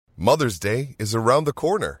Mother's Day is around the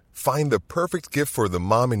corner. Find the perfect gift for the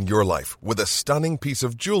mom in your life with a stunning piece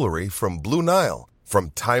of jewelry from Blue Nile.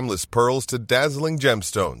 From timeless pearls to dazzling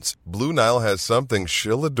gemstones, Blue Nile has something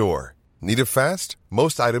she'll adore. Need it fast?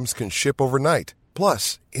 Most items can ship overnight.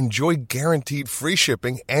 Plus, enjoy guaranteed free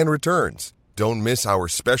shipping and returns. Don't miss our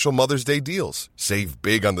special Mother's Day deals. Save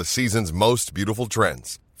big on the season's most beautiful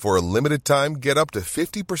trends. For a limited time, get up to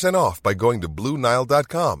 50% off by going to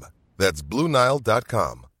BlueNile.com. That's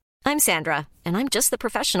BlueNile.com. I'm Sandra, and I'm just the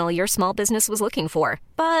professional your small business was looking for.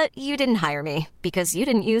 But you didn't hire me because you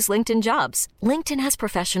didn't use LinkedIn Jobs. LinkedIn has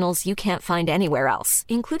professionals you can't find anywhere else,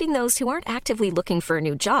 including those who aren't actively looking for a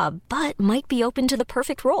new job, but might be open to the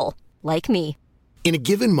perfect role, like me. In a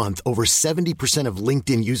given month, over 70% of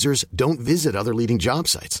LinkedIn users don't visit other leading job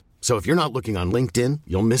sites. So if you're not looking on LinkedIn,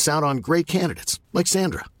 you'll miss out on great candidates like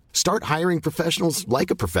Sandra. Start hiring professionals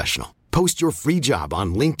like a professional. Post your free job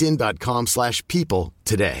on linkedin.com/people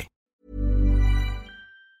today.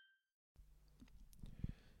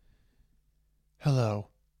 Hello,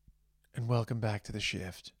 and welcome back to The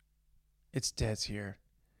Shift. It's Des here.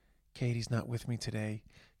 Katie's not with me today.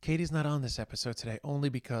 Katie's not on this episode today only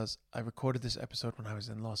because I recorded this episode when I was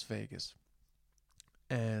in Las Vegas.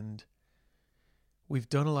 And we've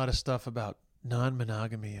done a lot of stuff about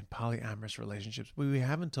non-monogamy and polyamorous relationships, but we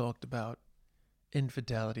haven't talked about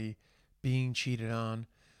infidelity, being cheated on,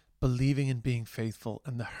 believing in being faithful,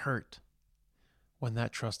 and the hurt when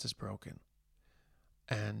that trust is broken.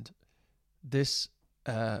 And this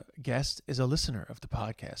guest is a listener of the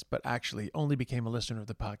podcast, but actually only became a listener of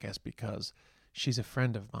the podcast because she's a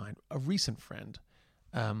friend of mine, a recent friend.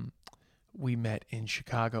 We met in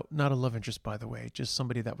Chicago. Not a love interest, by the way, just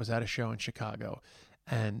somebody that was at a show in Chicago.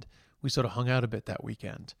 And we sort of hung out a bit that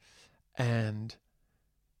weekend. And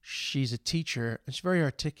she's a teacher, and she's very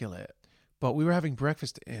articulate. But we were having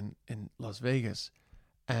breakfast in Las Vegas,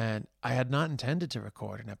 and I had not intended to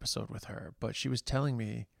record an episode with her, but she was telling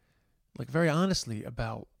me, like, very honestly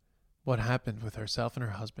about what happened with herself and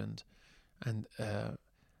her husband, and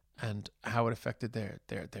how it affected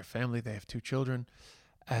their family. They have 2 children,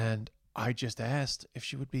 and I just asked if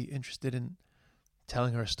she would be interested in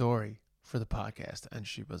telling her story for the podcast, and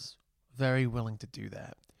she was very willing to do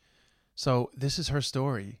that. So this is her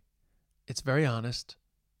story. It's very honest.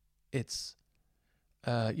 It's,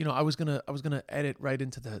 I was gonna edit right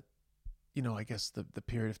into the, I guess the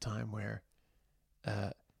period of time where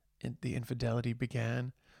the infidelity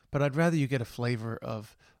began, but I'd rather you get a flavor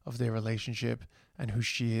of their relationship and who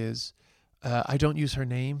she is. I don't use her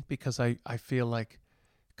name because I feel like,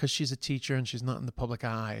 because she's a teacher and she's not in the public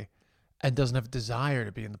eye and doesn't have a desire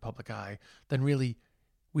to be in the public eye, then really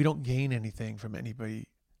we don't gain anything from anybody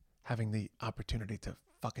having the opportunity to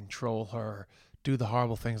fucking troll her or do the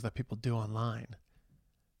horrible things that people do online.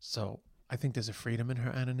 So I think there's a freedom in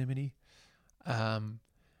her anonymity.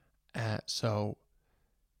 So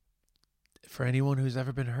for anyone who's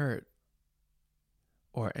ever been hurt,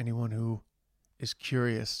 or anyone who is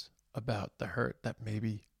curious about the hurt that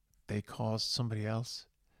maybe they caused somebody else,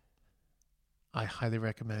 I highly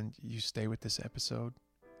recommend you stay with this episode.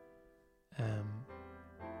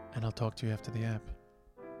 And I'll talk to you after the app.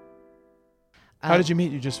 How did you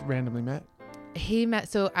meet? You just randomly met?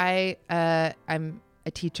 So I'm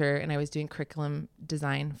a teacher, and I was doing curriculum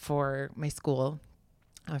design for my school.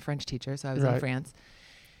 I'm a French teacher, so I was in France.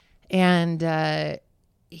 And at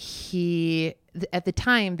the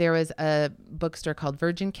time, there was a bookstore called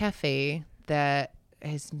Virgin Cafe that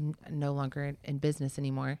is no longer in business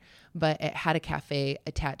anymore, but it had a cafe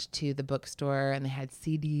attached to the bookstore, and they had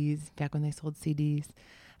CDs back when they sold CDs.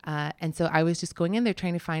 And so I was just going in there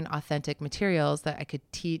trying to find authentic materials that I could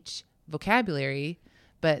teach vocabulary,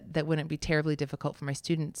 but that wouldn't be terribly difficult for my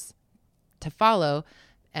students to follow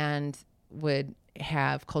and would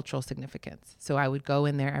have cultural significance. So I would go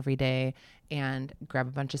in there every day and grab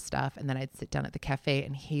a bunch of stuff, and then I'd sit down at the cafe,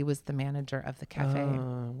 and he was the manager of the cafe.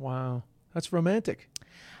 Wow. That's romantic.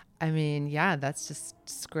 I mean, yeah, that's just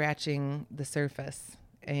scratching the surface.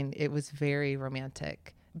 And it was very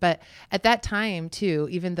romantic. But at that time, too,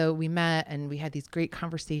 even though we met and we had these great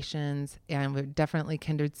conversations and we're definitely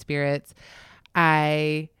kindred spirits,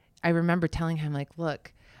 I remember telling him, like,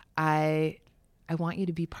 look, I want you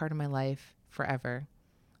to be part of my life forever.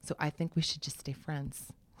 So I think we should just stay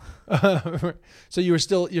friends. So you're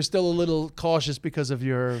still a little cautious because of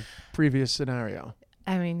your previous scenario.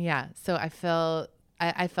 I mean, yeah. So I felt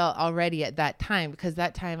already at that time, because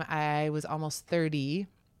that time I was almost 30,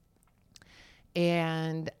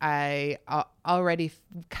 and I already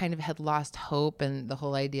kind of had lost hope and the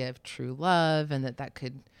whole idea of true love, and that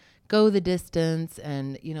could go the distance,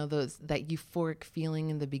 and that euphoric feeling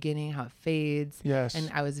in the beginning, how it fades. Yes. And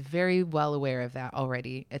I was very well aware of that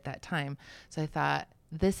already at that time. So I thought,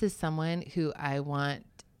 this is someone who I want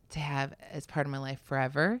to have as part of my life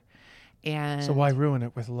forever. And so why ruin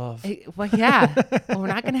it with love? Well, yeah. Well, we're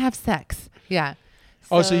not going to have sex. Yeah.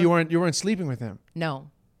 So you weren't sleeping with him?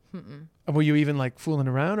 No. Mm-mm. Were you even like fooling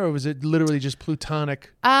around, or was it literally just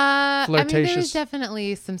plutonic, flirtatious? I mean, there was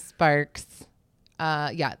definitely some sparks.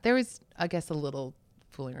 Yeah, there was, I guess, a little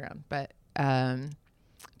fooling around, but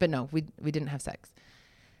no, we didn't have sex.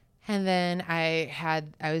 And then I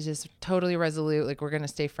was just totally resolute, like, we're going to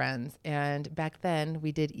stay friends. And back then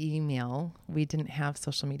we did email. We didn't have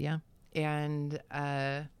social media. And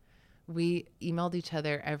we emailed each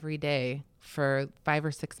other every day for 5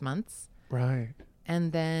 or 6 months. Right.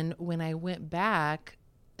 And then when I went back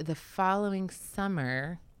the following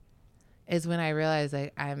summer is when I realized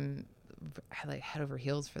I'm like head over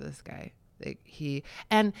heels for this guy.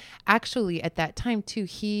 And actually at that time too,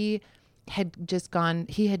 he had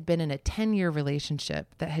been in a 10-year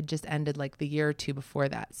relationship that had just ended like the year or two before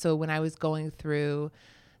that. So when I was going through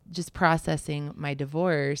just processing my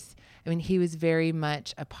divorce, I mean, he was very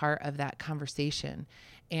much a part of that conversation.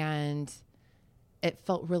 And it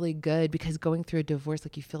felt really good, because going through a divorce,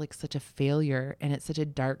 like, you feel like such a failure, and it's such a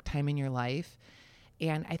dark time in your life.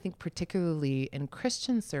 And I think particularly in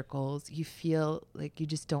Christian circles, you feel like you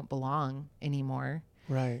just don't belong anymore.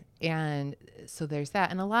 Right. And so there's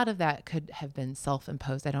that. And a lot of that could have been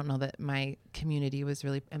self-imposed. I don't know that my community was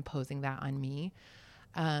really imposing that on me.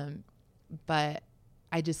 But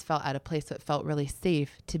I just felt out of place. So it felt really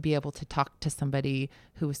safe to be able to talk to somebody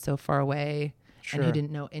who was so far away. Sure. And who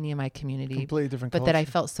didn't know any of my community. Completely different but culture. That I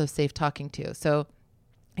felt so safe talking to. So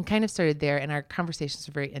it kind of started there, and our conversations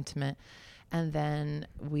were very intimate. And then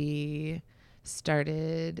we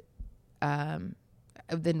started, then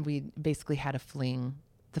we basically had a fling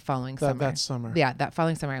the following summer. That summer. Yeah, that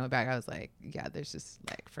following summer I went back. I was like, yeah, there's just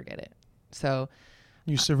like, forget it. So.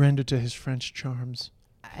 You surrendered to his French charms.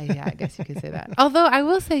 Yeah, I guess you could say that. Although I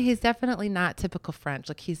will say he's definitely not typical French.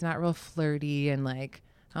 Like, he's not real flirty and like,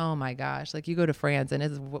 oh my gosh. Like, you go to France and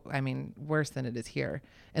it's, I mean, worse than it is here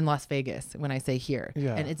in Las Vegas when I say here.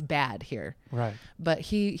 Yeah. And it's bad here. Right. But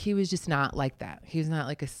he was just not like that. He was not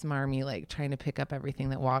like a smarmy, like trying to pick up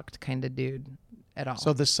everything that walked kind of dude at all.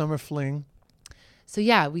 So the summer fling. So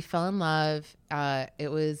yeah, we fell in love. It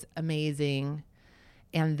was amazing.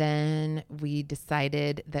 And then we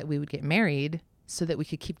decided that we would get married so that we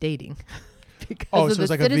could keep dating. So it was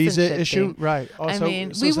like a visa issue? Right. I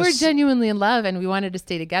mean, we were genuinely in love and we wanted to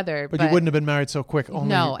stay together. But you wouldn't have been married so quick.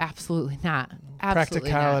 No, absolutely not.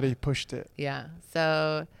 Absolutely practicality not. Pushed it. Yeah.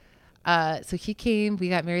 So he came, we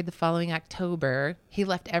got married the following October. He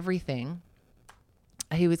left everything.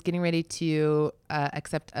 He was getting ready to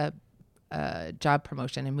accept a job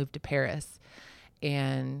promotion and move to Paris.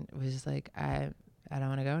 And was just like, I don't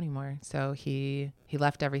want to go anymore. So he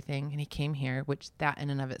left everything and he came here, which that in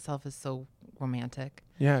and of itself is so romantic.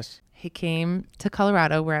 Yes. He came to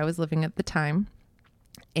Colorado where I was living at the time.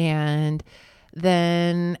 And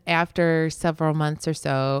then after several months or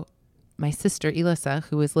so, my sister Elissa,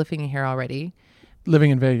 who was living here already.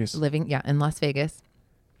 Living in Vegas. In Las Vegas.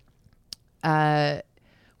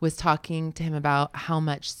 Was talking to him about how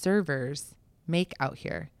much servers make out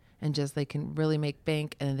here. And just they can really make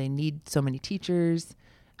bank, and they need so many teachers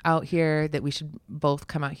out here that we should both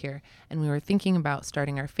come out here. And we were thinking about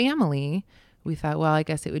starting our family. We thought, well, I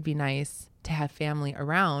guess it would be nice to have family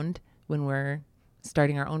around when we're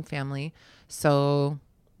starting our own family. So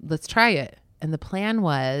let's try it. And the plan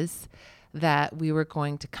was that we were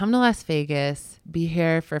going to come to Las Vegas, be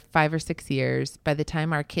here for 5 or 6 years. By the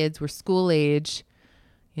time our kids were school age,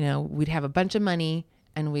 we'd have a bunch of money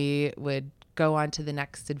and we would go on to the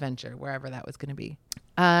next adventure, wherever that was going to be.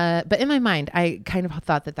 But in my mind, I kind of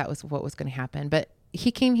thought that was what was going to happen. But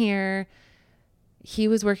he came here. He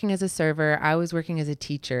was working as a server. I was working as a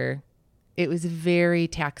teacher. It was very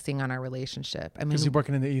taxing on our relationship. I mean, was he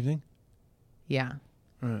working in the evening? Yeah.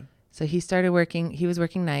 Right. So he started working. He was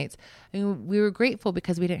working nights. I mean, we were grateful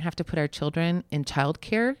because we didn't have to put our children in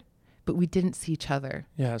childcare, but we didn't see each other.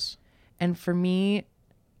 Yes. And for me,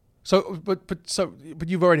 but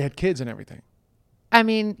you've already had kids and everything. I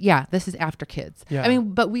mean, yeah, this is after kids. Yeah. I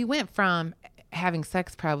mean, but we went from having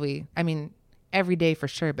sex probably, I mean, every day for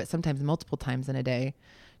sure, but sometimes multiple times in a day,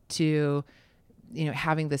 to,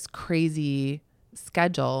 having this crazy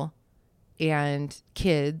schedule and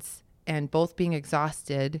kids and both being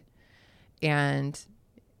exhausted. And,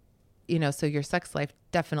 so your sex life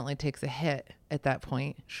definitely takes a hit at that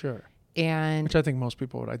point. Sure. And which I think most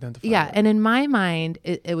people would identify yeah. with. And in my mind,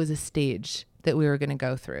 it was a stage. that we were going to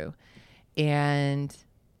go through. And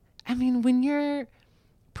I mean, when you're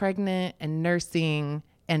pregnant and nursing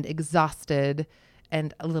and exhausted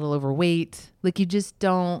and a little overweight, like you just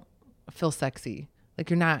don't feel sexy. Like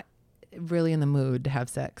you're not really in the mood to have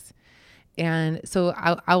sex. And so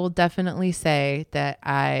I will definitely say that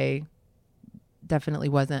I definitely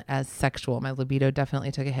wasn't as sexual. My libido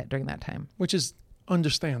definitely took a hit during that time. Which is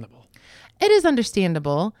understandable. It is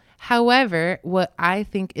understandable. However, what I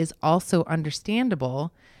think is also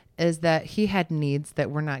understandable is that he had needs that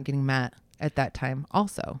were not getting met at that time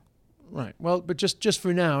also. Right. Well, but just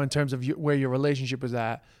for now, in terms of where your relationship was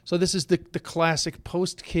at. So this is the classic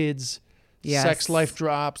post-kids, Yes. sex life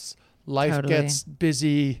drops, life Totally. gets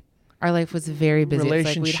busy. Our life was very busy. It's like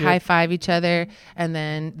we'd Relationship. high five each other and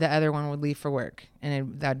then the other one would leave for work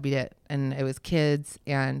and that'd be it. And it was kids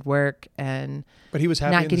and work and But he was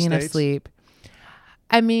happy not in getting the enough States? sleep.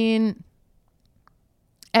 I mean,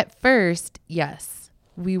 at first, yes,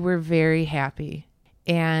 we were very happy.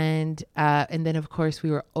 And then of course we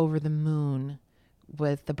were over the moon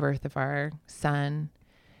with the birth of our son.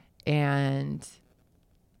 And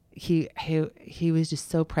he was just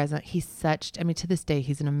so present. To this day,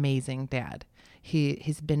 he's an amazing dad.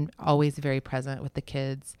 He's been always very present with the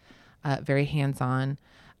kids, very hands-on.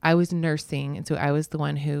 I was nursing, and so I was the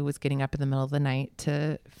one who was getting up in the middle of the night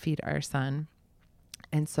to feed our son.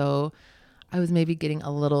 And so I was maybe getting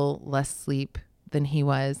a little less sleep than he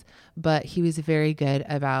was, but he was very good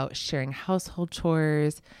about sharing household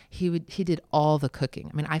chores. He did all the cooking.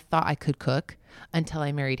 I mean, I thought I could cook until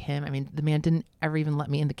I married him. I mean, the man didn't ever even let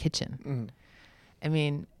me in the kitchen. Mm. I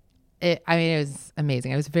mean, it was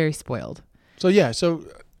amazing. I was very spoiled. So yeah, so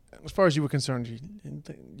as far as you were concerned,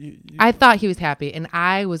 you I thought he was happy and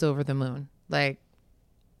I was over the moon, like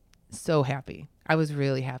so happy. I was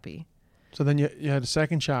really happy. so then you had a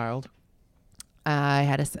second child.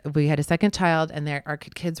 We had a second child and our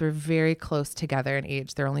kids were very close together in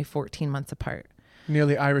age. They're only 14 months apart.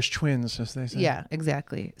 Nearly Irish twins, as they say. Yeah,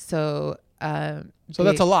 exactly. So, So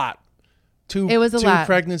that's a lot. It was a two lot.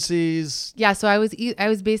 pregnancies. Yeah. So I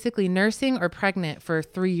was basically nursing or pregnant for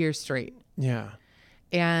 3 years straight. Yeah.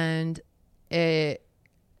 And it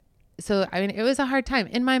was a hard time.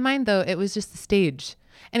 In my mind though, it was just the stage.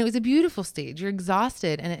 And it was a beautiful stage. You're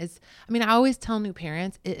exhausted. And I always tell new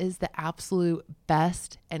parents, it is the absolute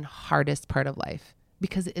best and hardest part of life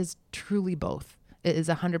because it is truly both. It is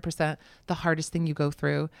 100% the hardest thing you go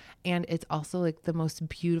through. And it's also like the most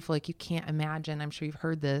beautiful, like you can't imagine, I'm sure you've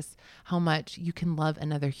heard this, how much you can love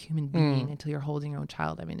another human being until you're holding your own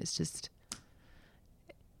child. I mean, it's just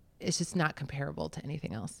not comparable to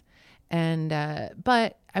anything else. And,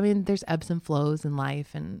 but I mean, there's ebbs and flows in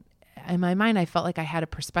life. And in my mind, I felt like I had a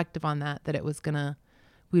perspective on that it was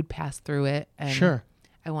we'd pass through it. And Sure.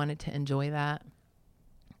 I wanted to enjoy that.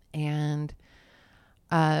 And,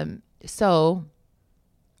 so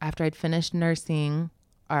after I'd finished nursing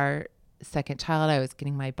our second child, I was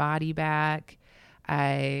getting my body back.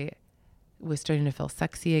 I was starting to feel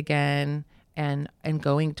sexy again and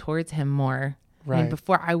going towards him more. Right. I mean,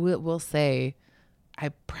 before I will say, I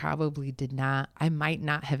might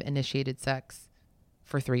not have initiated sex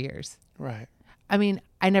for 3 years. Right. I mean,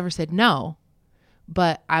 I never said no,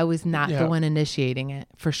 but I was not Yeah. the one initiating it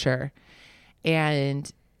for sure.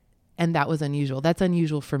 And that was unusual. That's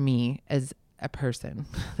unusual for me as a person.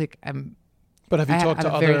 Like But have you talked to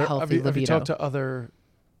have a very other? healthy Have you libido. talked to other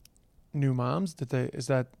new moms? Is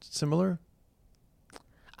that similar?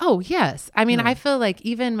 Oh yes. I mean, Yeah. I feel like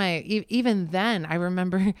even then I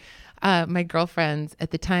remember my girlfriends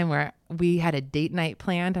at the time where we had a date night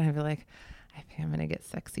planned and I'd be like, I think I'm going to get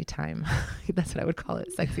sexy time. That's what I would call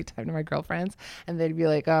it, sexy time to my girlfriends. And they'd be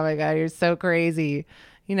like, oh my God, you're so crazy.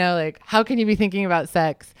 You know, like how can you be thinking about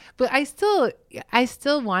sex? But I still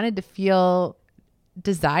wanted to feel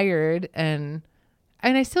desired and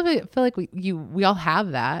I still feel like we all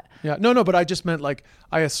have that. Yeah. No, but I just meant like,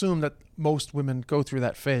 I assume that most women go through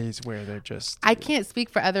that phase where they're just. I can't speak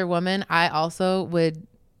for other women. I also would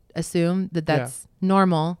assume that that's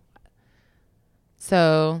normal.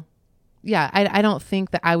 So, yeah, I don't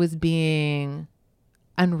think that I was being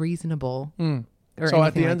unreasonable. Or So at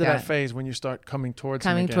anything the end like of that phase, when you start coming towards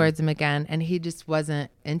him again, and he just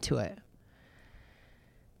wasn't into it.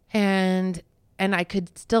 And I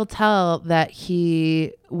could still tell that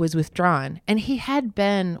he was withdrawn, and he had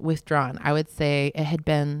been withdrawn. I would say it had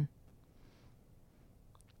been,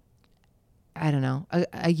 I don't know,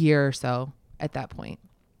 a year or so at that point.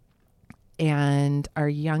 And our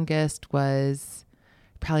youngest was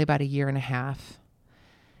probably about 1.5 years.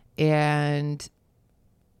 And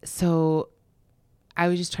so I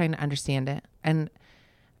was just trying to understand it. And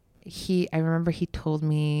I remember he told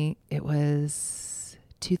me it was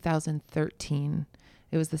 2013.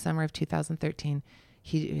 It was the summer of 2013.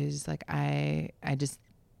 He was like, I'm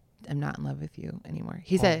not in love with you anymore.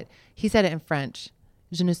 He said it in French.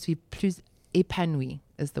 Je ne suis plus épanoui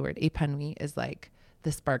is the word. Épanoui is like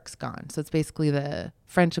the spark's gone. So it's basically the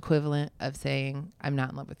French equivalent of saying I'm not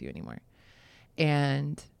in love with you anymore.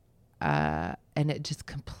 And it just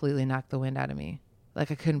completely knocked the wind out of me.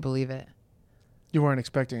 Like I couldn't believe it. You weren't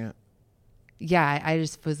expecting it. Yeah, I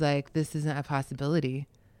just was like, this isn't a possibility.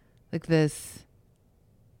 Like this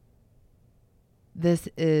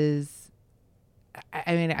is,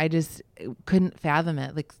 I mean, I just couldn't fathom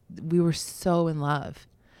it. Like we were so in love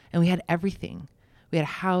and we had everything. We had a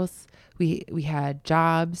house, we had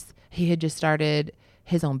jobs. He had just started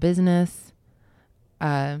his own business.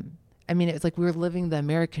 I mean, it was like we were living the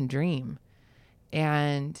American dream.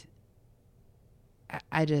 And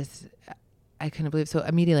I couldn't believe it. So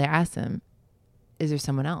immediately I asked him, is there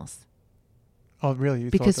someone else? Oh, really?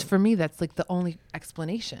 Because for me, that's like the only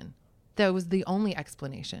explanation. That was the only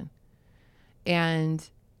explanation. And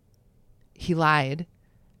he lied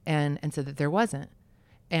and said that there wasn't.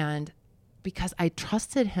 And because I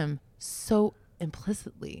trusted him so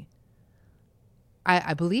implicitly,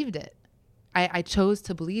 I believed it. I chose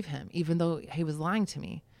to believe him, even though he was lying to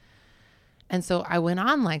me. And so I went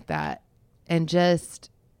on like that and just...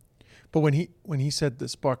 But when he said the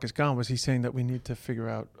spark is gone, was he saying that we need to figure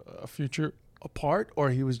out a future apart, or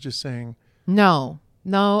he was just saying... No,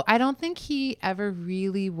 I don't think he ever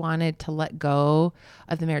really wanted to let go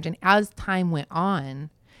of the marriage. And as time went on,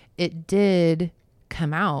 it did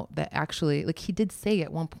come out that actually, like he did say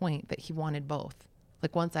at one point that he wanted both.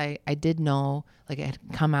 Like once I did know, like it had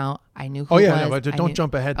come out, I knew who it was. No, but don't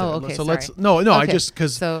jump ahead there. Oh, okay, so sorry. Okay. I just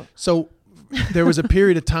because so there was a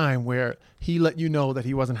period of time where he let you know that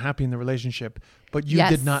he wasn't happy in the relationship, but you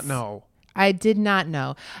did not know. I did not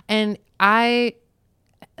know. And I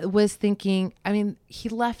was thinking, I mean, he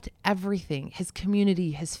left everything, his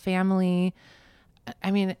community, his family. I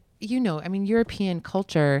mean, European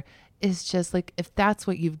culture is just like, if that's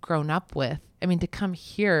what you've grown up with, I mean, to come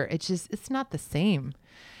here, it's not the same.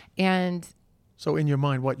 And so in your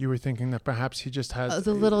mind, what you were thinking that perhaps he just has... I was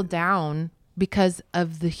a little down because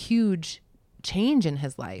of the huge change in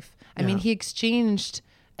his life. I mean, he exchanged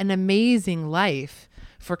an amazing life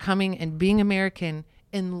for coming and being American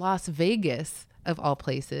in Las Vegas, of all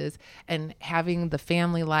places, and having the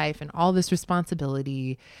family life and all this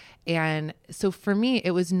responsibility. And so for me,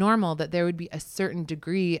 it was normal that there would be a certain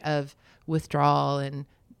degree of withdrawal and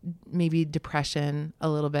maybe depression, a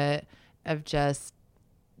little bit of just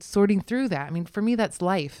sorting through that. I mean, for me, that's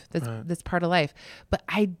life. That's part of life. But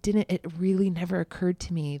it really never occurred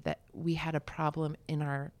to me that we had a problem in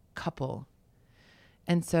our couple.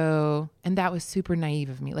 And that was super naive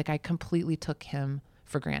of me. Like I completely took him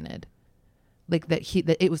for granted. Like that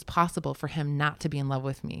it was possible for him not to be in love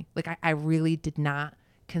with me. Like I really did not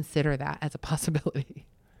consider that as a possibility.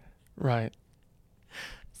 Right.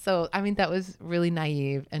 So, I mean, that was really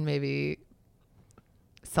naive and maybe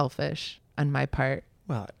selfish on my part.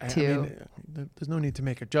 Well, too. I mean, there's no need to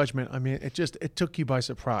make a judgment. I mean, it took you by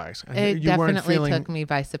surprise. And it you definitely took me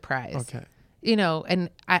by surprise. Okay. And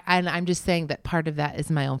I'm just saying that part of that is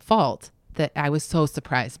my own fault, that I was so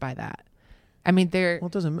surprised by that. I mean,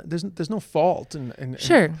 there's no fault.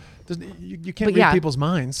 Sure. You can't read people's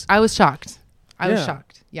minds. I was shocked. I was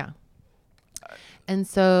shocked. Yeah. And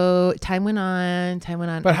so time went on.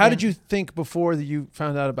 But how did you think before that you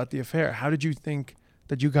found out about the affair? How did you think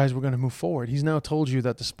that you guys were going to move forward? He's now told you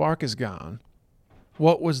that the spark is gone.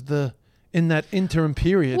 What was in that interim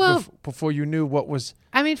period before you knew what was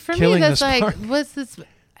for killing me, that's the spark? like, what's this?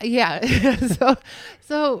 Yeah.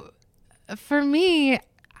 so for me,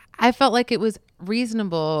 I felt like it was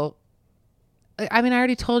reasonable. I mean, I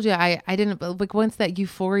already told you, I didn't, like once that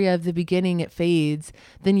euphoria of the beginning, it fades,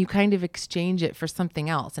 then you kind of exchange it for something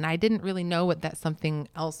else. And I didn't really know what that something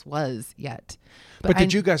else was yet. But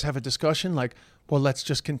did you guys have a discussion like, well, let's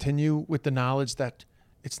just continue with the knowledge that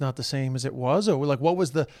it's not the same as it was? Or like, what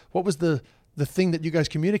was the thing that you guys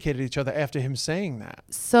communicated to each other after him saying that?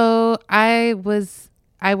 So I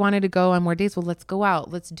wanted to go on more dates. Well, let's go out.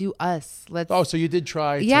 Let's do us. So you did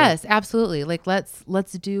try. Yes, absolutely. Like, let's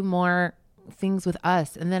do more things with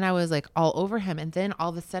us. And then I was like all over him. And then all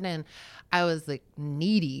of a sudden I was like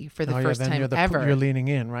needy for the first time ever. You're leaning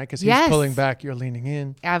in, right? Because he's pulling back, you're leaning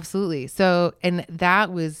in. Absolutely. So, and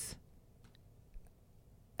that was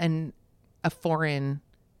a foreign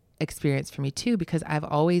experience for me too, because I've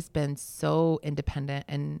always been so independent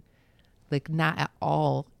and like not at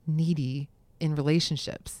all needy in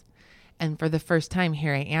relationships. And for the first time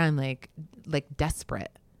here I am like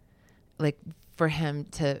desperate. like for him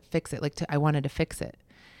to fix it. I wanted to fix it.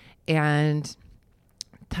 And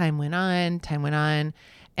time went on.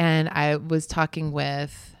 And I was talking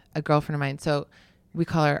with a girlfriend of mine. So we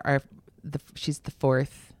call her she's the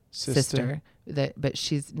fourth sister but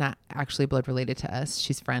she's not actually blood related to us.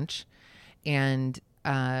 She's French. And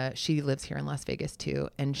she lives here in Las Vegas too.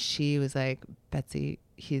 And she was like, Betsy,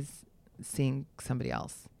 he's seeing somebody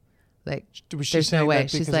else. Like, was she there's saying no way.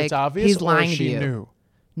 that because She's like, it's obvious, he's lying or she to you. knew?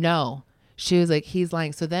 No, she was like, he's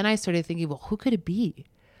lying. So then I started thinking, well, who could it be?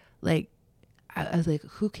 Like, I was like,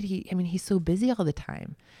 who could he? I mean, he's so busy all the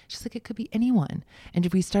time. She's like, it could be anyone.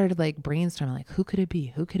 And we started like brainstorming, like, who could it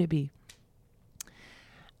be? Who could it be?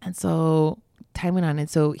 And so time went on. And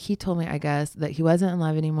so he told me, I guess, that he wasn't in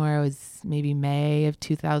love anymore. It was maybe May of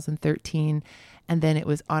 2013. And then it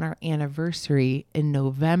was on our anniversary in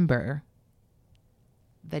November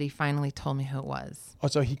that he finally told me who it was. Oh,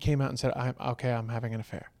 so he came out and said, I'm having an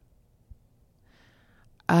affair.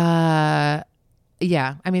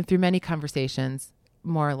 Yeah. I mean, through many conversations,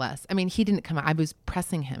 more or less. I mean, he didn't come out. I was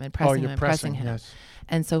pressing him and pressing him and pressing him. Yes.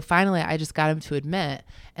 And so finally I just got him to admit.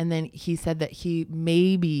 And then he said that he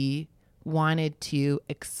maybe wanted to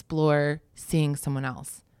explore seeing someone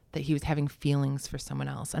else, that he was having feelings for someone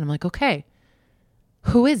else. And I'm like, okay,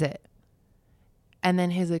 who is it? And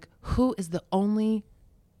then he's like, who is the only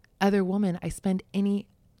other woman I spend any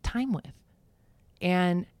time with?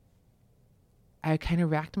 And I kind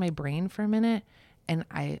of racked my brain for a minute, and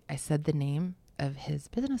I said the name of his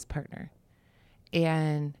business partner,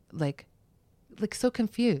 and like so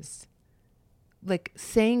confused, like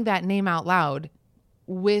saying that name out loud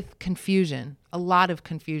with confusion, a lot of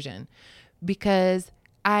confusion, because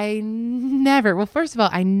I never in a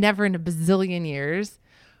bazillion years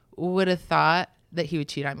would have thought that he would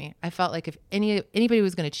cheat on me. I felt like if anybody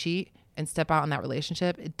was going to cheat and step out in that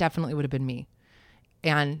relationship, it definitely would have been me.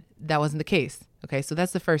 And that wasn't the case. Okay. So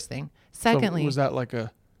that's the first thing. Secondly, so was that like an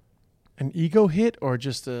ego hit or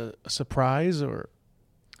just a surprise, or?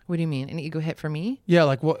 What do you mean? An ego hit for me? Yeah.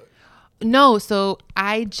 Like what? No. So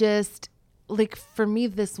I just, like, for me,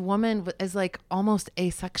 this woman is like almost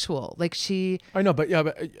asexual. Like I know,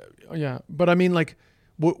 but I mean, like,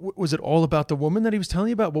 was it all about the woman that he was telling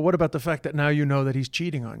you about? Well, what about the fact that now you know that he's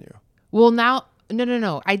cheating on you? Well, now,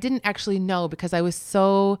 no. I didn't actually know, because I was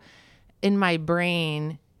so in my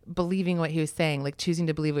brain believing what he was saying, like choosing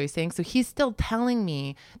to believe what he was saying. So he's still telling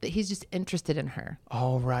me that he's just interested in her.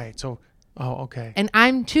 Oh, right. So, okay. And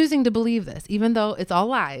I'm choosing to believe this, even though it's all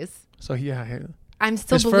lies. So yeah. I'm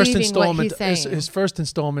still believing what he's saying. His first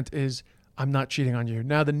installment is, I'm not cheating on you.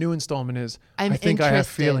 Now the new installment is, I think interested. I have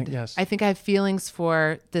feelings. Yes. I think I have feelings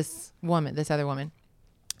for this other woman.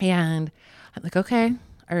 And I'm like, okay,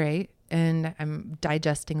 all right. And I'm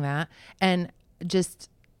digesting that. And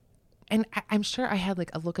I'm sure I had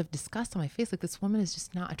like a look of disgust on my face. Like, this woman is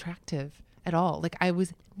just not attractive at all. Like, I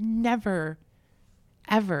was never,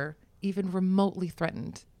 ever even remotely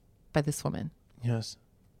threatened by this woman. Yes.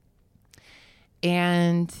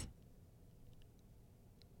 And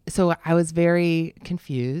so I was very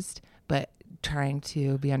confused, but trying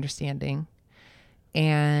to be understanding.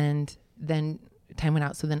 And then time went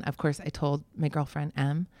out. So then, of course, I told my girlfriend,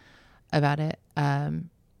 Em, about it. And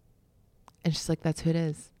she's like, that's who it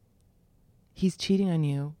is. He's cheating on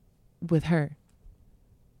you with her.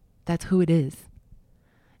 That's who it is.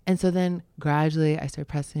 And so then gradually I started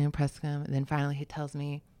pressing him. And then finally he tells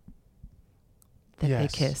me that they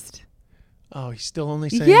kissed. Oh, he's still only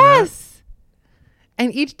saying yes. That?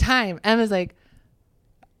 And each time Emma's like,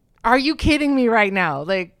 are you kidding me right now?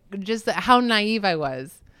 Like, just how naive I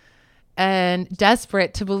was and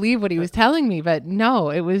desperate to believe what he was telling me. But no,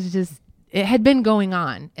 it was just, it had been going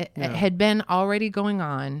on. It had been already going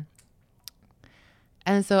on.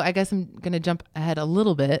 And so I guess I'm going to jump ahead a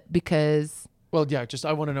little bit because. Well, yeah, just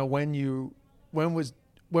I want to know when was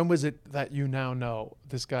it that you now know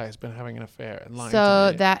this guy has been having an affair and lying to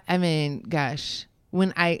me? That, I mean, gosh,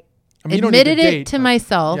 when I admitted it to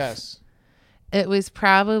myself, yes, it was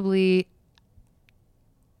probably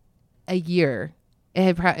a year.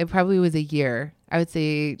 It probably was a year. I would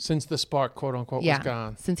say since the spark, quote unquote, was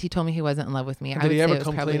gone. Since he told me he wasn't in love with me. And did he ever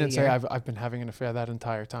come clean and say, I've been having an affair that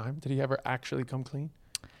entire time? Did he ever actually come clean?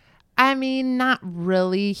 I mean, not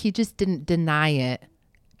really. He just didn't deny it.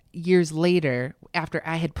 Years later, after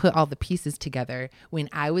I had put all the pieces together, when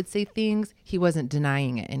I would say things, he wasn't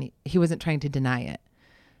denying it, and he wasn't trying to deny it.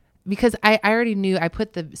 Because I already knew, I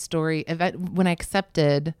put the story, when I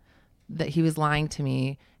accepted that he was lying to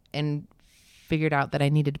me and figured out that I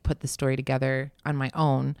needed to put the story together on my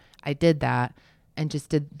own, I did that and just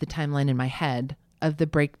did the timeline in my head of the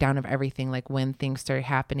breakdown of everything, like when things started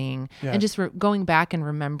happening, and just going back and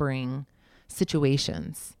remembering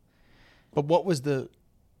situations. But what was the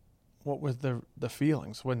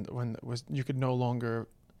feelings when it was you could no longer,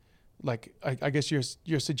 like, I guess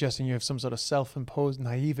you're suggesting you have some sort of self-imposed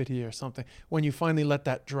naivety or something when you finally let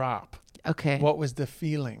that drop. Okay. What was the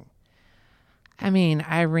feeling? I mean,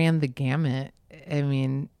 I ran the gamut. I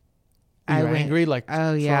mean, Were you angry, like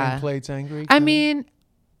throwing plates angry? I mean,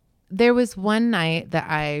 there was one night that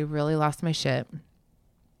I really lost my shit.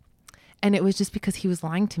 And it was just because he was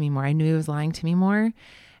lying to me more. I knew he was lying to me more.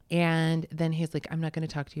 And then he's like, I'm not going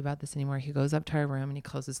to talk to you about this anymore. He goes up to our room and he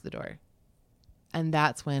closes the door. And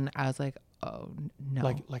that's when I was like, oh,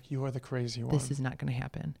 no. Like you are the crazy one. This is not going to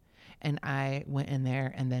happen. And I went in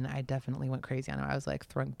there and then I definitely went crazy on him. I was like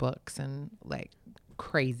throwing books and like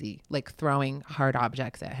crazy, like throwing hard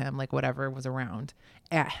objects at him, like whatever was around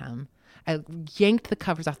at him. I yanked the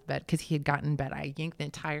covers off the bed because he had gotten in bed. I yanked the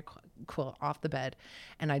entire quilt off the bed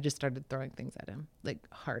and I just started throwing things at him, like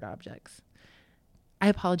hard objects. I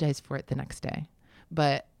apologized for it the next day,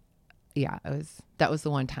 but yeah, that was the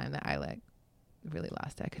one time that I like really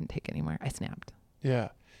lost it. I couldn't take it anymore. I snapped. Yeah.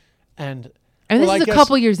 And this is a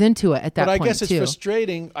couple years into it at that point, but I guess it's too.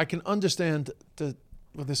 frustrating. I can understand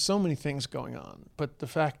there's so many things going on, but the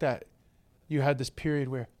fact that you had this period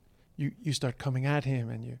where you start coming at him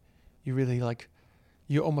and you really like,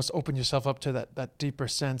 you almost open yourself up to that deeper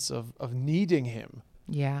sense of needing him.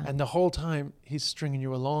 Yeah. And the whole time he's stringing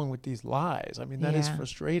you along with these lies. I mean, that is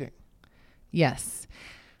frustrating. Yes.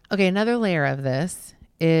 Okay. Another layer of this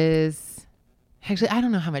is actually, I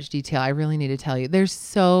don't know how much detail I really need to tell you. There's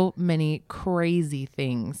so many crazy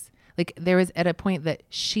things. Like there was at a point that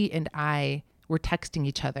she and I were texting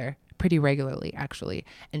each other pretty regularly, actually.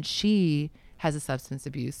 And she has a substance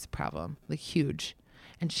abuse problem, like huge.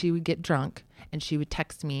 And she would get drunk and she would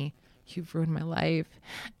text me, "You've ruined my life.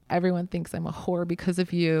 Everyone thinks I'm a whore because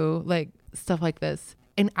of you," like stuff like this.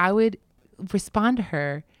 And I would respond to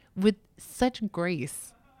her with such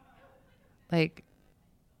grace. Like,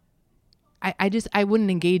 I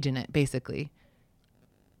wouldn't engage in it, basically.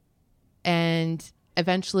 And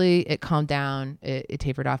eventually it calmed down, it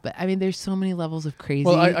tapered off. But I mean, there's so many levels of crazy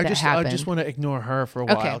I happen. just want to ignore her for a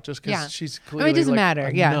while, just because she's clearly, I mean, it doesn't like matter.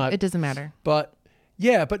 a Yeah, nut. it doesn't matter. But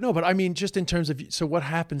I mean, just in terms of, so what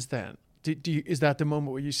happens then? Is that the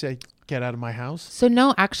moment where you say, "Get out of my house"? So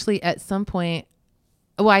no, actually at some point,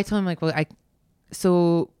 well, I told him like, well, I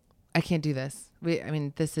can't do this.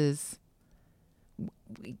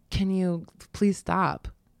 Can you please stop?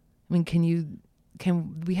 I mean,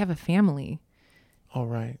 can we have a family? All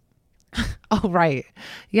right. Oh, right.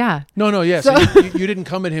 Yeah. No. Yeah. So you didn't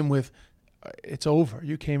come at him with, "It's over."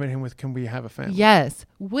 You came at him with, "Can we have a family?" Yes.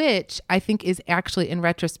 Which I think is actually, in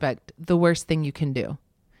retrospect, the worst thing you can do.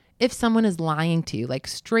 If someone is lying to you, like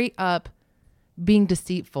straight up being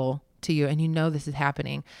deceitful to you, and you know this is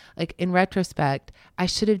happening, like in retrospect, I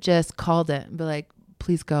should have just called it and be like,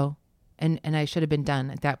 "Please go." And I should have been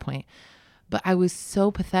done at that point. But I was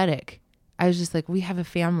so pathetic. I was just like, we have a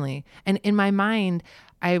family. And in my mind,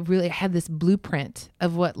 I really had this blueprint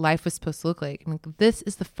of what life was supposed to look like. I'm like, this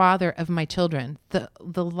is the father of my children. The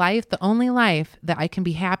only life that I can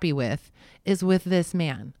be happy with is with this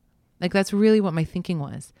man. Like, that's really what my thinking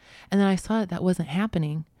was. And then I saw that wasn't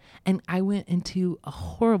happening. And I went into a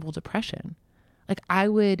horrible depression. Like I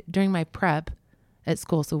would, during my prep at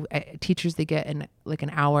school, so teachers, they get in like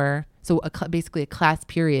an hour. So basically a class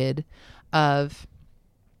period of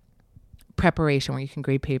preparation where you can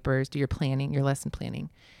grade papers, do your planning, your lesson planning.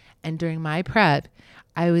 And during my prep,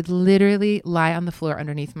 I would literally lie on the floor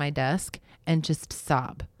underneath my desk and just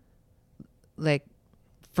sob, like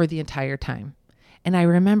for the entire time. And I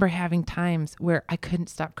remember having times where I couldn't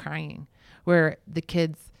stop crying, where the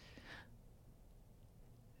kids,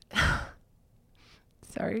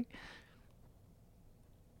 sorry,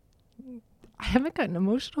 I haven't gotten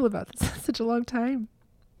emotional about this in such a long time.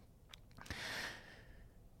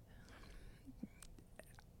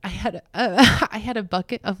 I had a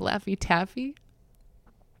bucket of Laffy Taffy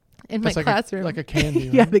in my classroom, like a candy.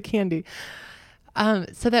 Right? Yeah, the candy.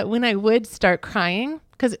 So that when I would start crying,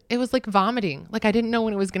 because it was like vomiting, like I didn't know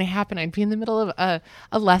when it was going to happen. I'd be in the middle of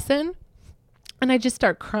a lesson, and I'd just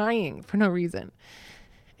start crying for no reason.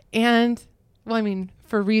 And well, I mean,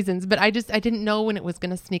 for reasons, but I didn't know when it was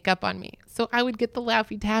going to sneak up on me. So I would get the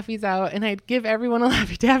Laffy Taffies out, and I'd give everyone a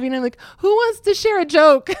Laffy Taffy, and I'm like, "Who wants to share a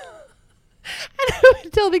joke?" And I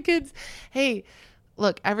would tell the kids, "Hey,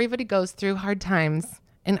 look, everybody goes through hard times,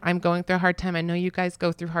 and I'm going through a hard time. I know you guys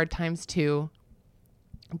go through hard times too.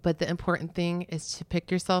 But the important thing is to pick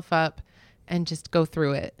yourself up and just go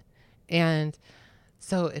through it. And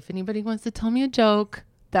so if anybody wants to tell me a joke,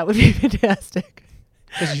 that would be fantastic."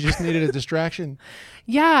 Because you just needed a distraction.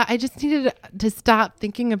 Yeah, I just needed to stop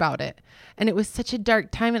thinking about it. And it was such a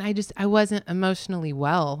dark time, and I wasn't emotionally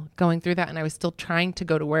well going through that, and I was still trying to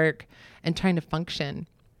go to work and trying to function.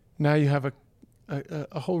 Now you have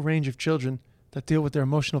a whole range of children that deal with their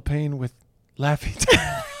emotional pain with laughing.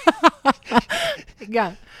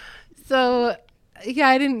 Yeah. So, yeah,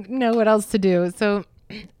 I didn't know what else to do. So,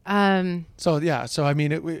 So I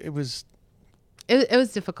mean, it was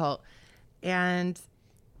difficult. And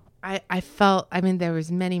I felt, I mean, there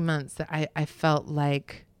was many months that I felt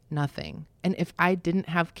like nothing. And if I didn't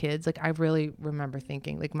have kids, like I really remember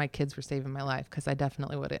thinking like my kids were saving my life, because I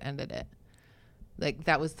definitely would have ended it. Like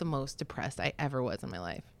that was the most depressed I ever was in my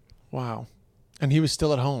life. wow. And he was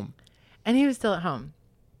still at home. And he was still at home.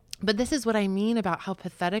 But this is what I mean about how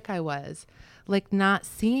pathetic I was. Like not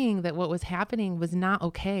seeing that what was happening was not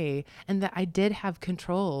okay, and that I did have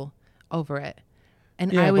control over it.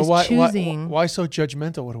 And I was choosing. Why so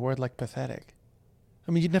judgmental with a word like pathetic?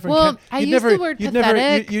 I mean, you'd never. Well, I used the word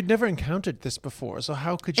pathetic. You'd never encountered this before, so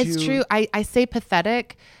how could you? It's true. I say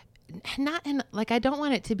pathetic, not in like I don't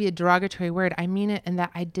want it to be a derogatory word. I mean it in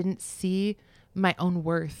that I didn't see my own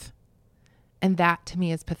worth, and that to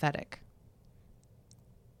me is pathetic.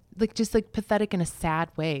 Like just like pathetic in a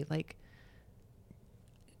sad way. Like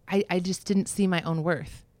I just didn't see my own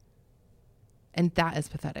worth, and that is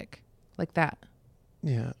pathetic. Like that.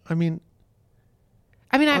 Yeah, I mean,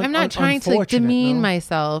 I'm not trying to like demean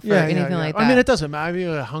myself or anything like that. I mean, it doesn't matter. I mean,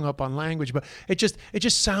 I hung up on language, but it just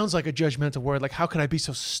sounds like a judgmental word. Like, how could I be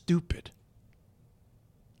so stupid?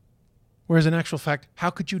 Whereas in actual fact, how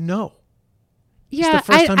could you know? Yeah, it's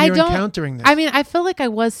the first time you're encountering this. I mean, I feel like I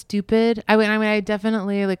was stupid. I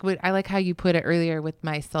definitely I like how you put it earlier with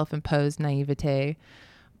my self-imposed naivete,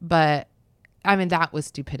 but I mean that was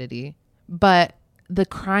stupidity. But the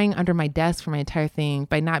crying under my desk for my entire thing,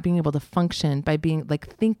 by not being able to function, by being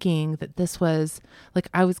like thinking that this was like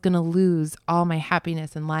I was going to lose all my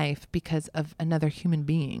happiness in life because of another human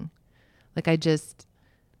being. Like I just,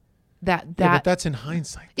 but that's in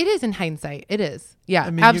hindsight. It is in hindsight. It is. Yeah, I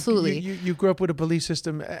mean, absolutely. You grew up with a belief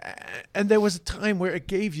system, and there was a time where it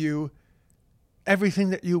gave you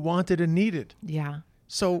everything that you wanted and needed. Yeah.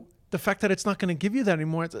 So the fact that it's not going to give you that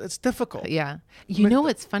anymore, it's difficult. Yeah. You know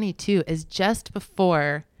what's funny too is just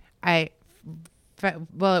before it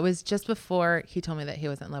was just before he told me that he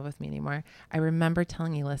wasn't in love with me anymore. I remember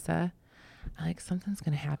telling Elissa, like, something's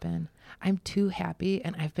going to happen. I'm too happy,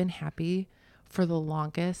 and I've been happy for the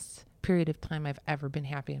longest period of time I've ever been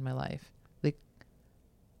happy in my life. Like,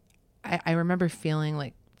 I remember feeling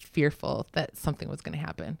like fearful that something was going to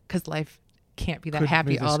happen, because life can't be that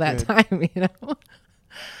happy all that time, you know?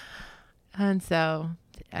 And so,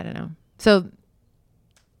 I don't know. So,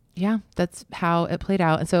 yeah, that's how it played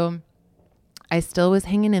out. And so I still was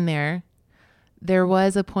hanging in there. There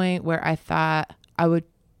was a point where I thought I would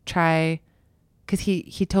try, because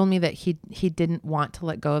he told me that he didn't want to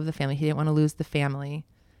let go of the family. He didn't want to lose the family,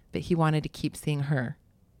 but he wanted to keep seeing her.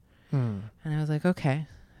 And I was like, okay.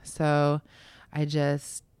 So I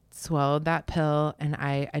just swallowed that pill, and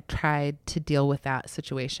I tried to deal with that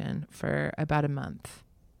situation for about a month.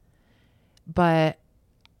 But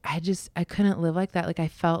I couldn't live like that. Like I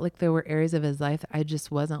felt like there were areas of his life that I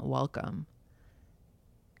just wasn't welcome.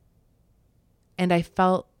 And I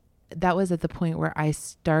felt that was at the point where I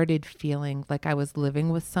started feeling like I was living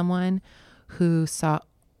with someone who saw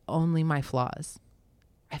only my flaws.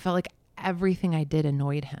 I felt like everything I did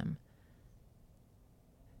annoyed him.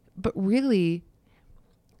 But really,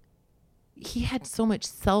 he had so much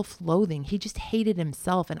self-loathing. He just hated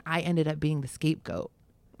himself, and I ended up being the scapegoat.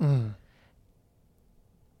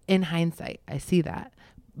 In hindsight, I see that.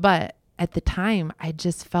 But at the time, I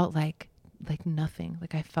just felt like nothing.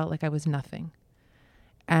 Like I felt like I was nothing.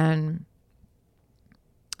 And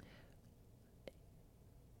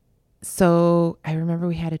so I remember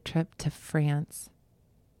we had a trip to France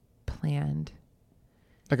planned.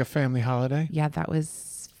 Like a family holiday? Yeah, that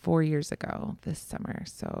was 4 years ago this summer.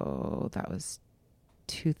 So that was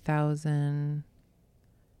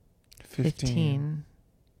 2015.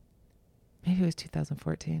 Maybe it was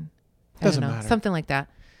 2014. Doesn't matter. Something like that.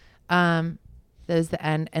 That was the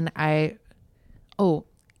end. And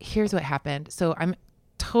here's what happened. So I'm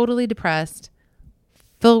totally depressed,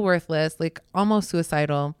 feel worthless, like almost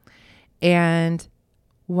suicidal. And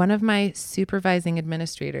one of my supervising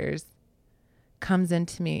administrators comes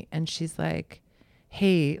into me, and she's like,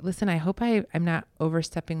 hey, listen, I hope I'm not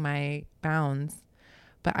overstepping my bounds,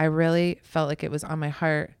 but I really felt like it was on my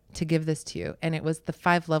heart to give this to you. And it was The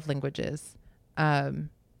 5 Love Languages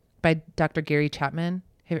by Dr. Gary Chapman.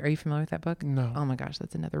 Are you familiar with that book? No. Oh my gosh,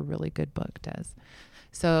 that's another really good book, Des.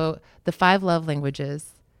 So the 5 love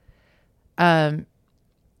languages, and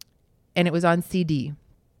it was on CD.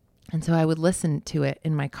 And so I would listen to it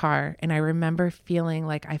in my car. And I remember feeling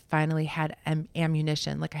like I finally had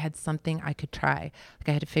ammunition, like I had something I could try. Like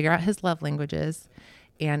I had to figure out his love languages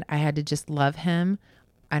and I had to just love him.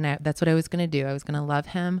 And that's what I was going to do. I was going to love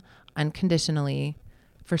him unconditionally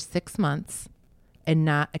for 6 months and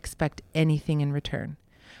not expect anything in return.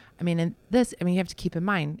 I mean, you have to keep in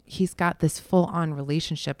mind, he's got this full on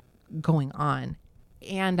relationship going on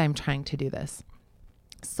and I'm trying to do this.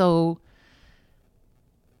 So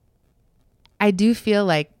I do feel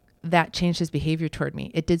like that changed his behavior toward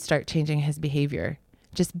me. It did start changing his behavior.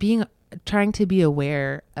 Just trying to be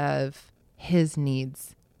aware of his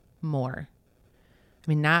needs more. I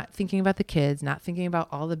mean, not thinking about the kids, not thinking about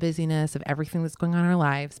all the busyness of everything that's going on in our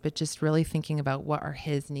lives, but just really thinking about what are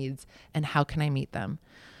his needs and how can I meet them.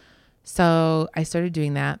 So I started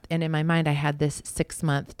doing that. And in my mind, I had this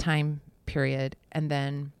 6-month time period. And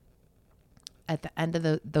then at the end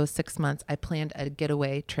of those 6 months, I planned a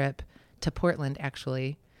getaway trip to Portland,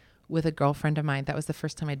 actually, with a girlfriend of mine. That was the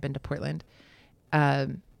first time I'd been to Portland,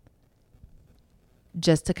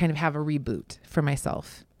 just to kind of have a reboot for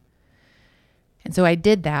myself. And so I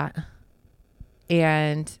did that.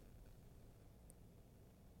 And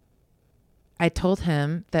I told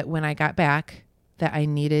him that when I got back, that I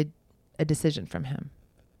needed a decision from him.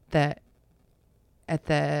 That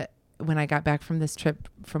when I got back from this trip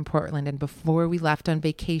from Portland and before we left on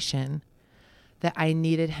vacation, that I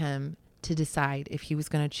needed him to decide if he was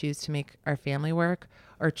going to choose to make our family work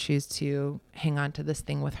or choose to hang on to this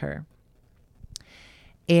thing with her.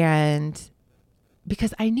 And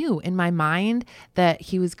because I knew in my mind that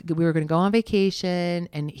we were going to go on vacation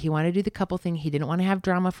and he wanted to do the couple thing. He didn't want to have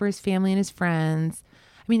drama for his family and his friends.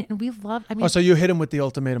 So you hit him with the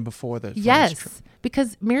ultimatum before the yes, trip.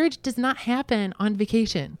 Because marriage does not happen on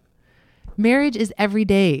vacation. Marriage is every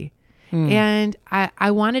day. And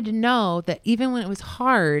I wanted to know that even when it was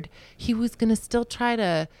hard, he was going to still try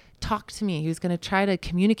to talk to me. He was going to try to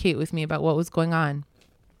communicate with me about what was going on.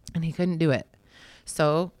 And he couldn't do it.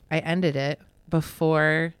 So I ended it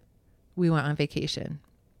before we went on vacation.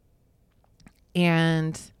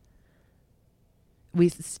 And we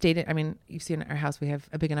stayed you've seen our house, we have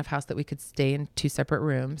a big enough house that we could stay in 2 separate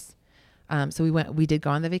rooms. So we did go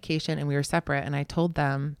on the vacation and we were separate. And I told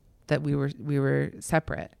them that we were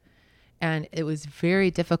separate. And it was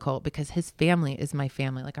very difficult because his family is my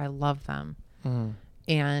family. Like I love them.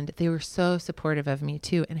 And they were so supportive of me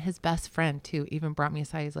too. And his best friend too, even brought me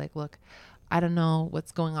aside. He's like, look, I don't know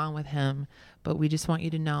what's going on with him, but we just want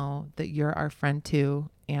you to know that you're our friend too.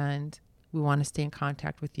 And we want to stay in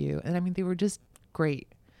contact with you. And they were just great.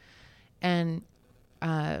 And,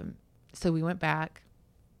 so we went back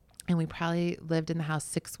and we probably lived in the house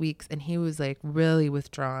 6 weeks and he was like really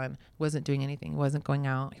withdrawn, wasn't doing anything, wasn't going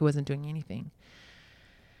out. He wasn't doing anything.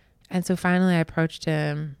 And so finally I approached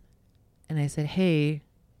him and I said, hey,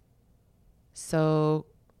 so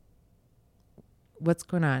what's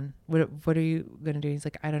going on? What are you going to do? He's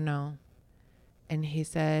like, I don't know. And he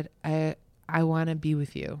said, I want to be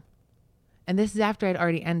with you. And this is after I'd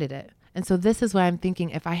already ended it. And so this is why I'm thinking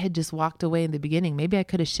if I had just walked away in the beginning, maybe I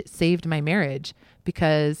could have saved my marriage,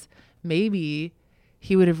 because maybe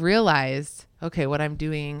he would have realized, okay, what I'm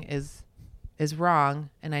doing is wrong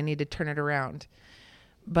and I need to turn it around.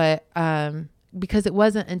 But because it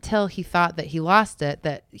wasn't until he thought that he lost it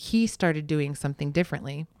that he started doing something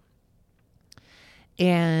differently.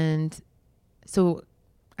 And so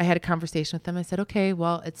I had a conversation with him. I said, okay,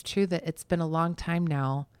 well, it's true that it's been a long time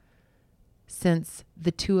now since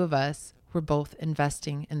the two of us were both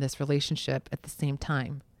investing in this relationship at the same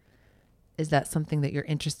time. Is that something that you're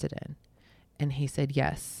interested in? And he said,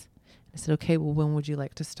 yes. I said, okay, well, when would you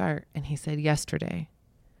like to start? And he said, yesterday.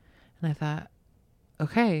 And I thought,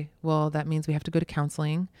 okay, well, that means we have to go to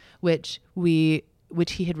counseling, which he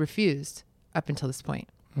had refused up until this point.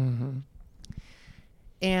 Mm-hmm.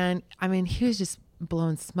 And he was just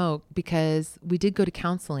blowing smoke because we did go to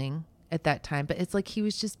counseling at that time, but it's like he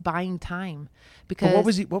was just buying time because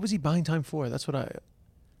what was he buying time for? That's what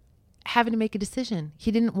having to make a decision.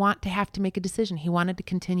 He didn't want to have to make a decision. He wanted to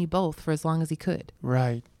continue both for as long as he could.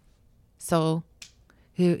 Right. So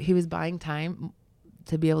he was buying time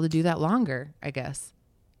to be able to do that longer, I guess.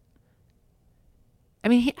 I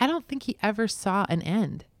don't think he ever saw an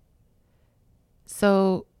end.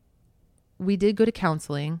 So we did go to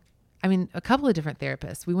counseling. A couple of different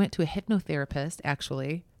therapists. We went to a hypnotherapist,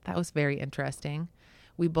 actually. That was very interesting.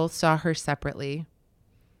 We both saw her separately.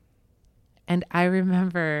 And I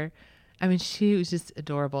remember, she was just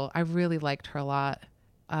adorable. I really liked her a lot.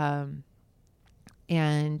 and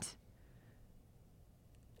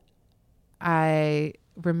I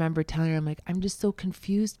remember telling her, I'm like, I'm just so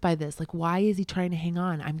confused by this. Like, why is he trying to hang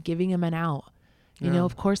on? I'm giving him an out. You know,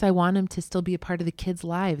 of course I want him to still be a part of the kids'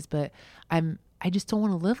 lives, but I just don't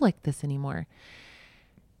want to live like this anymore.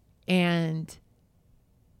 And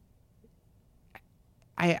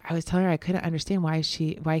I was telling her I couldn't understand why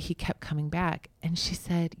he kept coming back. And she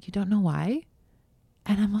said, you don't know why?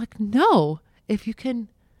 And I'm like, no, if you can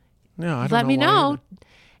let me know.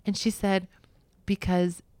 And she said,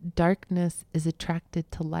 because darkness is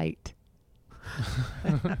attracted to light.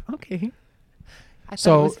 Okay. I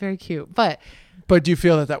thought it was very cute. But do you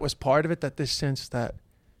feel that was part of it, that this sense that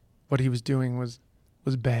what he was doing was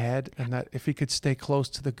bad, and that if he could stay close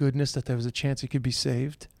to the goodness, that there was a chance he could be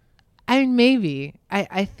saved? I mean, maybe.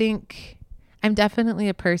 I think I'm definitely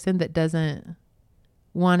a person that doesn't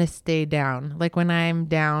want to stay down. Like when I'm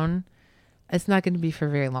down, it's not going to be for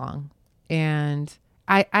very long. And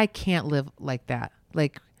I can't live like that.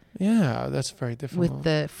 Like, yeah, that's very difficult. With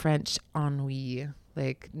the French ennui.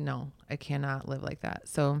 Like, no, I cannot live like that.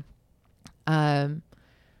 So, and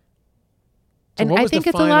I think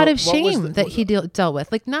it's a lot of shame that he dealt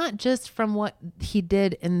with, like not just from what he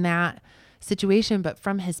did in that situation, but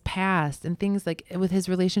from his past and things like with his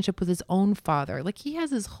relationship with his own father. Like he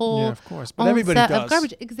has his whole of course, but everybody set does. Of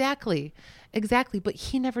garbage. Exactly. But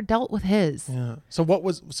he never dealt with his. Yeah. So what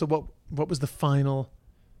was the final?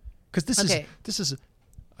 Because this is.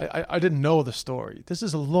 I didn't know the story. This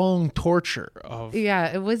is a long torture of.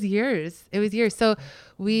 Yeah, it was years. So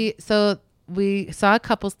we saw a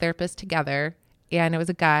couples therapist together, and it was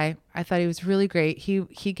a guy. I thought he was really great.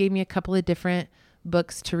 He gave me a couple of different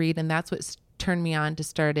books to read, and that's what turned me on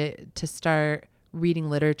to start reading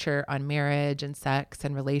literature on marriage and sex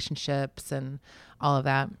and relationships and all of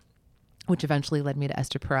that, which eventually led me to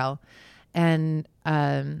Esther Perel. And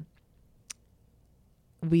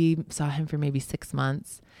we saw him for maybe 6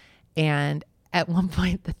 months. And at one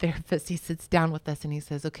point, the therapist, he sits down with us and he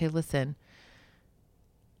says, okay, listen,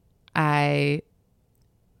 I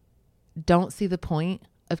don't see the point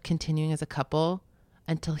of continuing as a couple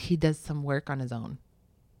until he does some work on his own,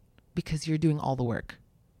 because you're doing all the work.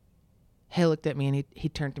 He looked at me and he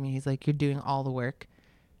turned to me. He's like, you're doing all the work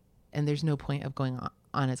and there's no point of going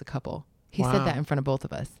on as a couple. He said that in front of both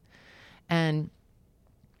of us. And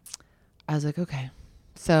I was like, okay.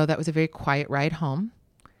 So that was a very quiet ride home.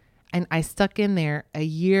 And I stuck in there a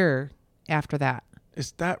year after that.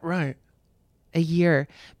 Is that right? A year.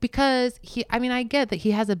 Because I get that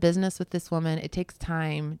he has a business with this woman. It takes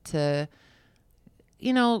time to,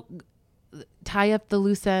 tie up the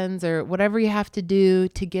loose ends or whatever you have to do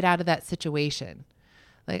to get out of that situation.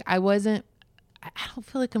 Like I don't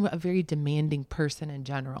feel like I'm a very demanding person in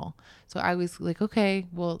general. So I was like, okay,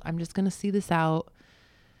 well, I'm just going to see this out.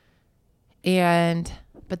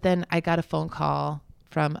 But then I got a phone call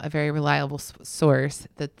from a very reliable source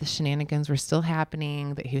that the shenanigans were still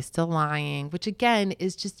happening, that he was still lying, which again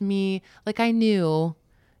is just me. Like I knew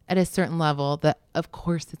at a certain level that of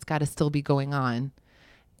course it's got to still be going on.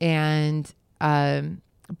 And,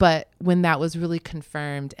 but when that was really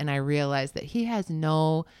confirmed and I realized that he has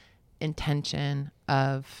no intention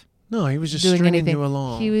of he was just doing stringing anything. you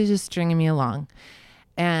along. He was just stringing me along.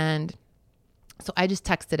 And so I just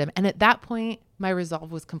texted him. And at that point, my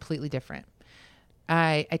resolve was completely different.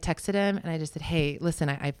 I texted him and I just said, hey, listen,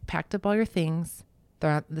 I've packed up all your things.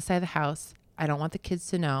 They're on the side of the house. I don't want the kids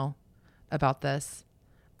to know about this.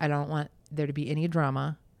 I don't want there to be any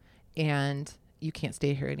drama. And you can't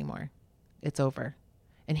stay here anymore. It's over.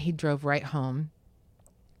 And he drove right home.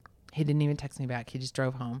 He didn't even text me back. He just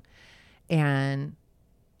drove home. And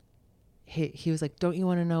he was like, don't you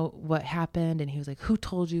want to know what happened? And he was like, who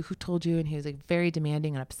told you? And he was like very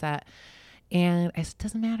demanding and upset. And I said,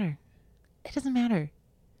 doesn't matter. It doesn't matter.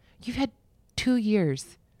 You've had 2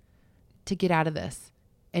 years to get out of this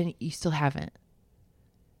and you still haven't.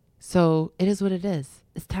 So it is what it is.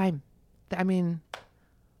 It's time. I mean,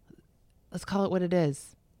 let's call it what it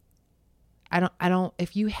is. I don't,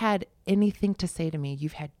 if you had anything to say to me,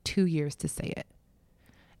 you've had 2 years to say it.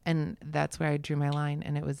 And that's where I drew my line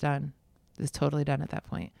and it was done. It was totally done at that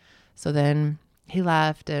point. So then he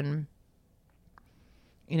left and,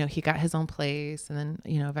 he got his own place and then,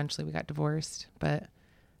 eventually we got divorced. But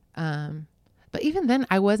even then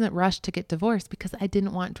I wasn't rushed to get divorced because I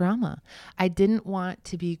didn't want drama. I didn't want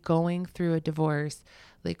to be going through a divorce,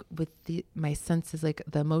 like with my senses, like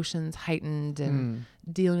the emotions heightened and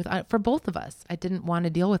dealing with, for both of us, I didn't want to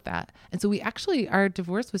deal with that. And so our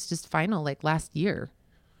divorce was just final, like last year.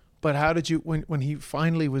 But how did you, when he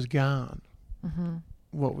finally was gone,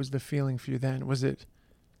 what was the feeling for you then? Was it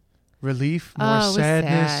relief, more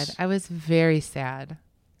sadness? Sad. I was very sad.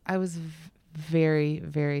 I was very,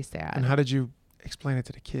 very sad. And how did you explain it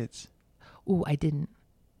to the kids? Oh, I didn't.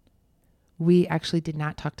 We actually did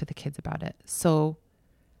not talk to the kids about it. So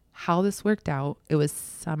how this worked out, it was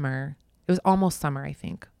summer. It was almost summer, I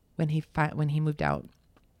think, when he moved out.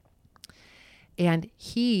 And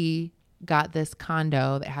he got this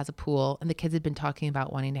condo that has a pool, and the kids had been talking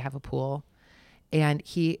about wanting to have a pool. And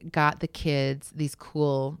he got the kids these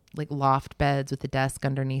cool like loft beds with a desk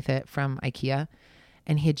underneath it from IKEA.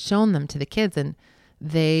 And he had shown them to the kids, and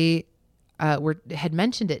they had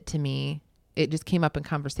mentioned it to me. It just came up in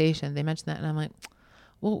conversation. They mentioned that, and I'm like,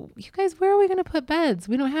 well, you guys, where are we going to put beds?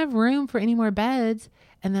 We don't have room for any more beds.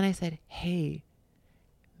 And then I said, hey,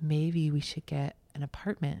 maybe we should get an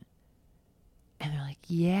apartment. And they're like,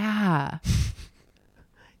 yeah.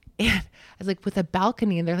 And I was like, with a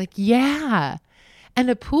balcony. And they're like, yeah. And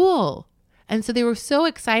a pool. And so they were so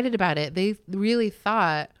excited about it. They really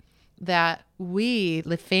thought that we,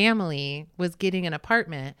 the family, was getting an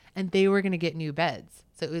apartment and they were going to get new beds.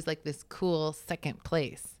 So it was like this cool second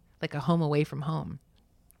place, like a home away from home.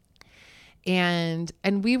 And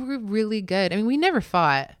we were really good. I mean, we never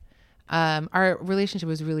fought. Our relationship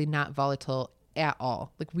was really not volatile at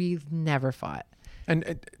all. Like, we've never fought.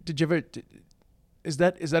 And did you ever? Is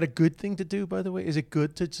that a good thing to do? By the way, is it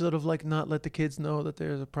good to sort of like not let the kids know that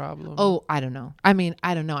there's a problem? Oh, I don't know. I mean,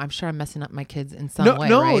 I don't know. I'm sure I'm messing up my kids in some way.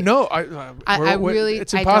 No. I really,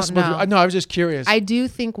 it's impossible. I don't know. No, I was just curious. I do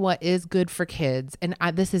think what is good for kids, and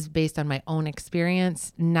this is based on my own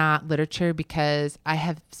experience, not literature, because I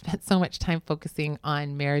have spent so much time focusing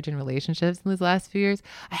on marriage and relationships in these last few years.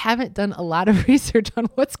 I haven't done a lot of research on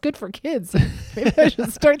what's good for kids. Maybe I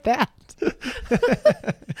should start that.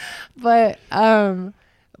 But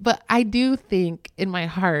I do think in my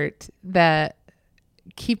heart that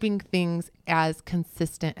keeping things as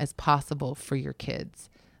consistent as possible for your kids,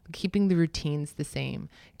 keeping the routines the same,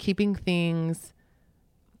 keeping things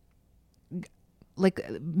like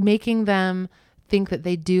making them think that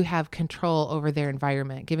they do have control over their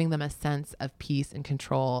environment, giving them a sense of peace and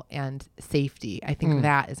control and safety. I think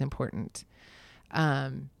that is important.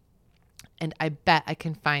 And I bet I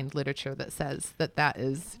can find literature that says that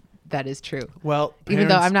is true. Well, even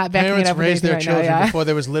though I'm not backing it up with raised their right children now, before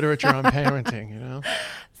there was literature on parenting, you know?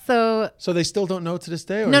 So they still don't know to this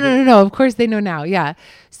day? Or No. Of course they know now. Yeah.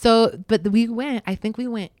 So, but I think we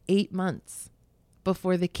went 8 months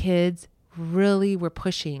before the kids really were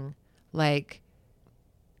pushing like,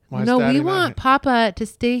 no, we want Papa to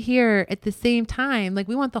stay here at the same time. Like,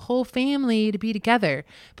 we want the whole family to be together.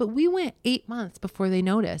 But we went 8 months before they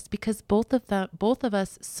noticed, because both of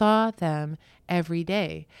us saw them every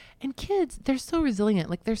day. And kids, they're so resilient.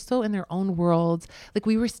 Like, they're so in their own worlds. Like,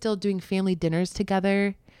 we were still doing family dinners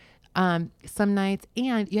together some nights.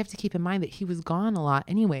 And you have to keep in mind that he was gone a lot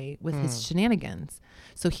anyway with his shenanigans.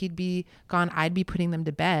 So he'd be gone. I'd be putting them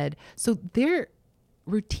to bed. So their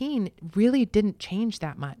routine really didn't change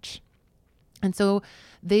that much. And so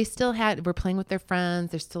they still were playing with their friends.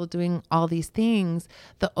 They're still doing all these things.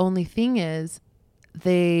 The only thing is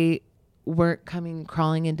they weren't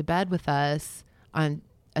crawling into bed with us on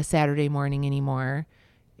a Saturday morning anymore,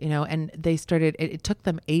 you know, and they started, it took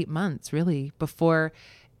them 8 months really before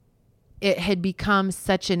it had become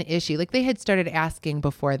such an issue. Like, they had started asking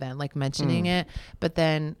before then, like mentioning it, but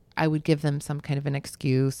then I would give them some kind of an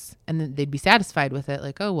excuse and then they'd be satisfied with it.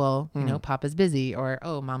 Like, oh, well, you know, Papa's busy, or,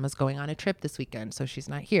 oh, Mama's going on a trip this weekend, so she's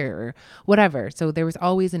not here, or whatever. So there was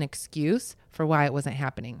always an excuse for why it wasn't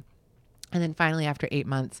happening. And then finally, after 8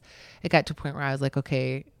 months, it got to a point where I was like,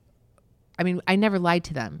 okay, I mean, I never lied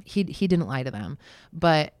to them. He didn't lie to them,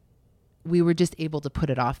 but we were just able to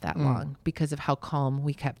put it off that long because of how calm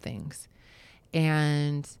we kept things.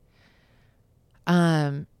 And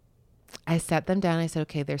I sat them down. I said,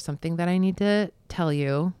 okay, there's something that I need to tell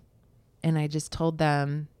you. And I just told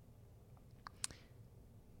them,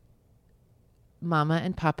 Mama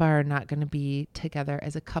and Papa are not going to be together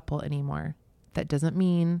as a couple anymore. That doesn't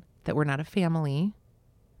mean that we're not a family,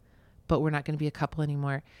 but we're not going to be a couple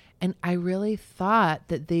anymore. And I really thought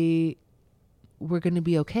that they were going to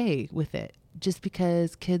be okay with it, just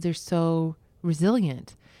because kids are so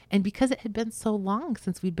resilient. And because it had been so long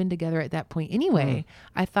since we'd been together at that point anyway,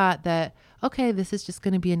 I thought that, okay, this is just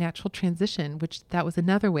going to be a natural transition, which that was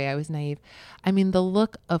another way I was naive. I mean, the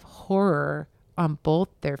look of horror on both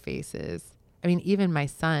their faces. I mean, even my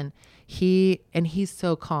son, he's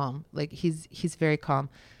so calm. Like, he's very calm.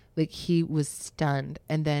 Like, he was stunned.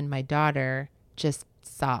 And then my daughter just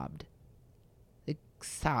sobbed.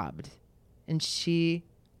 And she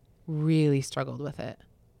really struggled with it.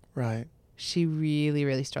 Right. She really,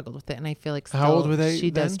 really struggled with it. And I feel like How old were they she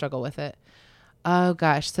does then? struggle with it. Oh,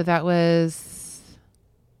 gosh. So that was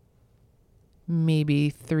maybe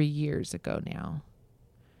 3 years ago now.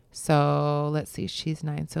 So let's see. She's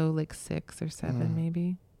 9. So like 6 or 7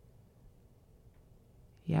 maybe.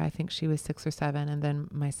 Yeah, I think she was 6 or 7. And then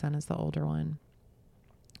my son is the older one.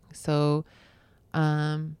 So,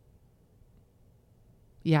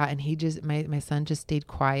 yeah, and he just, my son just stayed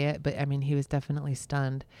quiet, but I mean, he was definitely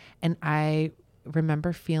stunned. And I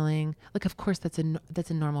remember feeling like, of course that's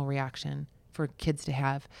a normal reaction for kids to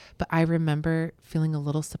have. But I remember feeling a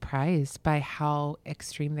little surprised by how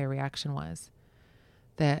extreme their reaction was.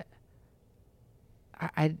 That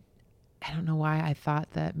I don't know why I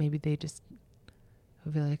thought that maybe they just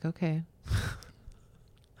would be like, okay.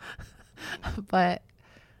 But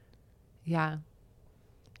yeah.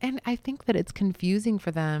 And I think that it's confusing for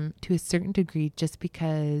them to a certain degree just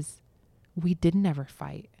because we didn't ever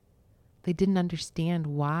fight. They didn't understand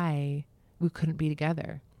why we couldn't be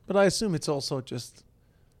together. But I assume it's also just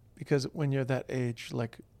because when you're that age,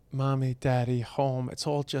 like mommy, daddy, home, it's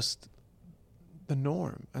all just the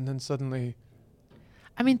norm. And then suddenly...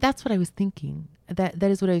 I mean, that's what I was thinking. That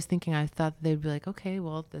is what I was thinking. I thought they'd be like, okay,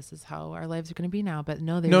 well, this is how our lives are going to be now. But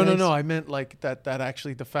no, they No. I meant like that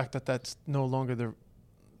actually the fact that that's no longer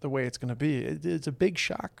the way it's going to be. It's a big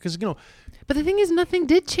shock because, But the thing is, nothing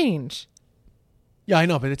did change. Yeah, I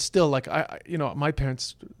know, but it's still like, my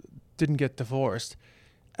parents didn't get divorced.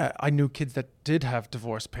 I knew kids that did have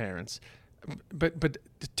divorced parents. But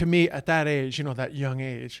to me, at that age, that young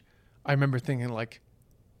age, I remember thinking like,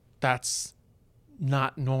 that's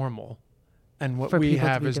not normal. And what For we people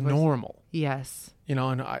to have be is divorced. normal. Yes. And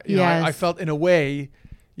I Yes. felt in a way,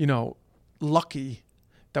 lucky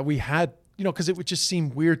that we had, because it would just seem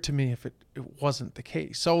weird to me if it wasn't the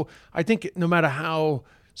case. So I think no matter how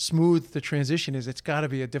smooth the transition is, it's got to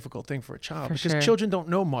be a difficult thing for a child because sure. children don't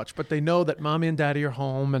know much, but they know that mommy and daddy are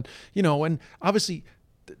home, and and obviously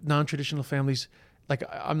non-traditional families, like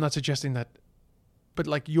I'm not suggesting that, but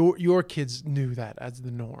like your kids knew that as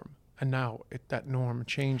the norm, and now that norm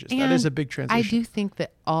changes. And that is a big transition. I do think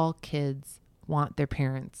that all kids want their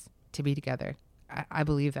parents to be together. I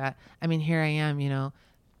believe that. I mean, here I am,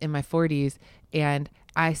 in my 40s, and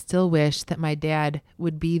I still wish that my dad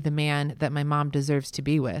would be the man that my mom deserves to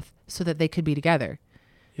be with so that they could be together.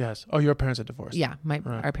 Yes. Oh, your parents are divorced. Yeah. Right.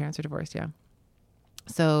 Our parents are divorced. Yeah.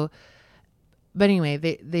 So, but anyway,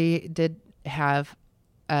 they did have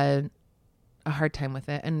a hard time with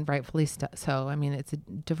it, and rightfully so. I mean,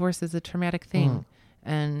 divorce is a traumatic thing.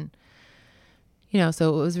 And,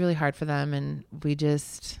 so it was really hard for them. And we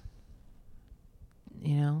just,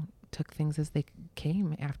 took things as they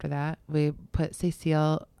came after that. We put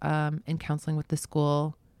Cecile in counseling with her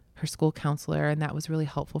school counselor, and that was really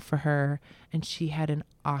helpful for her. And she had an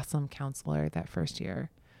awesome counselor that first year.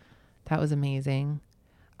 That was amazing.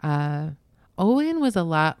 Owen was a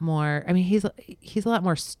lot more, I mean, he's a lot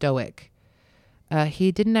more stoic.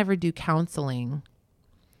 He didn't ever do counseling,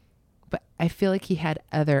 but I feel like he had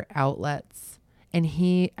other outlets. And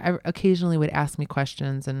he occasionally would ask me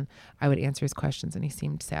questions, and I would answer his questions, and he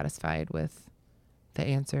seemed satisfied with the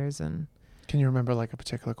answers. And can you remember like a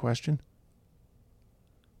particular question?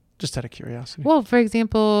 Just out of curiosity. Well, for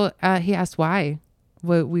example, he asked why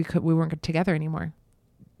we weren't together anymore.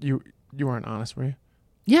 You weren't honest, were you?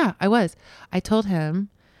 Yeah, I was. I told him,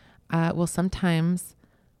 well, sometimes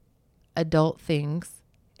adult things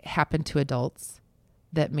happen to adults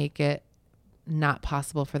that make it not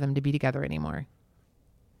possible for them to be together anymore.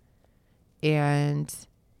 And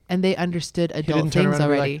they understood adult things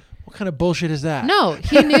already. Like, what kind of bullshit is that? No,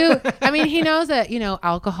 he knew. I mean, he knows that,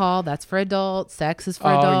 alcohol, that's for adults. Sex is for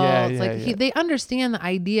adults. They understand the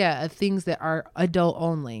idea of things that are adult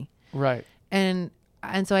only. Right. And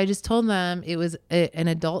so I just told them it was an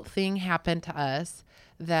adult thing happened to us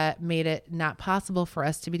that made it not possible for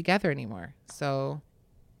us to be together anymore. So,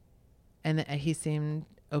 and he seemed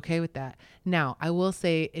okay with that. Now, I will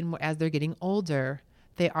say, as they're getting older,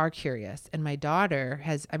 they are curious. And my daughter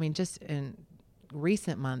has, just in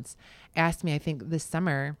recent months, asked me, I think this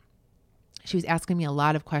summer, she was asking me a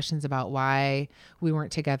lot of questions about why we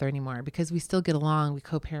weren't together anymore, because we still get along. We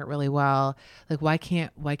co-parent really well. Like, why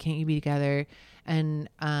can't you be together? And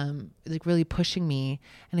like really pushing me.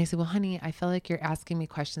 And I said, well, honey, I feel like you're asking me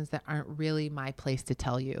questions that aren't really my place to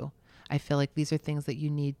tell you. I feel like these are things that you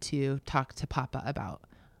need to talk to Papa about,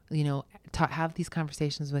 have these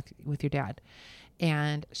conversations with your dad.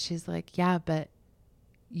 And she's like, yeah, but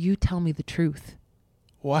you tell me the truth.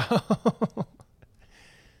 Wow.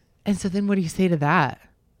 And so then what do you say to that?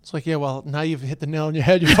 It's like, yeah, well, now you've hit the nail on your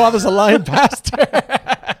head. Your father's a lying pastor.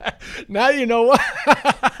 Now you know what.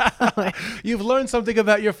 You've learned something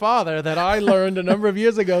about your father that I learned a number of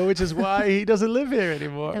years ago, which is why he doesn't live here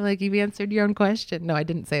anymore. I'm like, you've answered your own question. No, I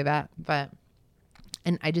didn't say that,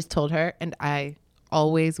 and I just told her, and I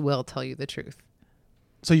always will tell you the truth.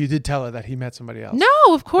 So you did tell her that he met somebody else?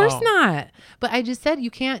 No, of course Oh. not. But I just said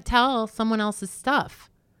you can't tell someone else's stuff.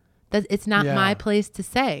 That it's not Yeah. my place to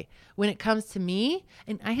say. When it comes to me,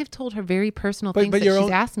 and I have told her very personal things But that your she's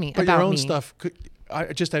own, asked me but about your own me. stuff.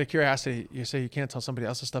 Just out of curiosity, you say you can't tell somebody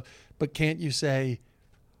else's stuff, but can't you say,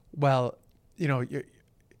 well, you know,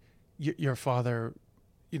 your father,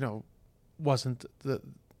 you know, wasn't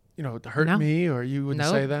hurt No. me, or you wouldn't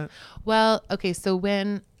Nope. say that? Well, okay, so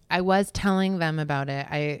when I was telling them about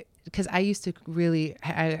it, because I used to really,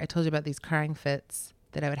 I told you about these crying fits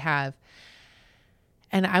that I would have.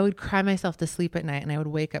 And I would cry myself to sleep at night, and I would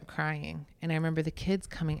wake up crying. And I remember the kids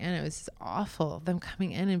coming in. It was just awful. Them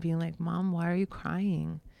coming in and being like, "Mom, why are you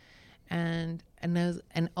crying?" And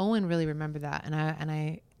Owen really remembered that. And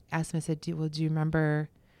I asked him. I said, "Do you remember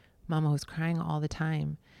Mama was crying all the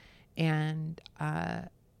time?" And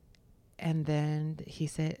then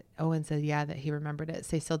Owen said, "Yeah, that he remembered it."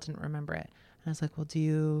 Cecil didn't remember it. And I was like, "Well, do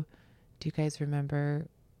you guys remember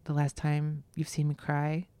the last time you've seen me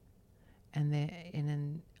cry?" And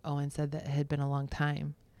then Owen said that it had been a long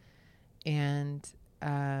time. And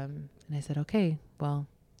I said, okay, well,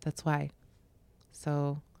 that's why.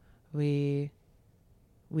 So we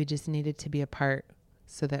just needed to be apart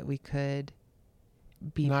so that we could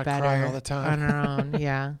be Not better cry all the time. on our own.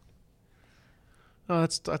 Yeah. Oh,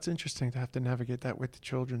 that's interesting to have to navigate that with the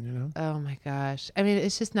children, you know? Oh my gosh. I mean,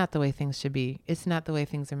 it's just not the way things should be. It's not the way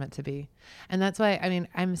things are meant to be. And that's why, I mean,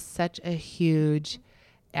 I'm such a huge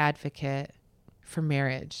advocate for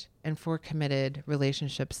marriage and for committed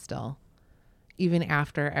relationships still, even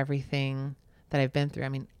after everything that I've been through. I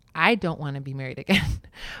mean, I don't want to be married again,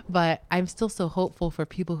 but I'm still so hopeful for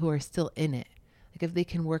people who are still in it. Like if they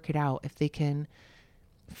can work it out, if they can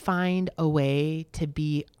find a way to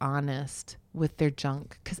be honest with their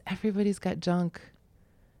junk, because everybody's got junk.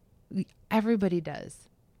 Everybody does.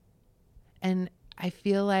 And I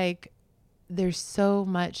feel like there's so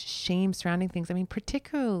much shame surrounding things. I mean,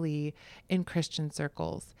 particularly in Christian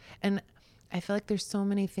circles. And I feel like there's so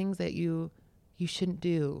many things that you shouldn't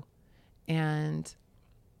do. And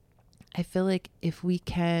I feel like if we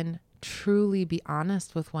can truly be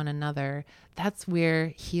honest with one another, that's where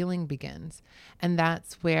healing begins. And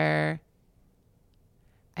that's where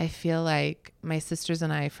I feel like my sisters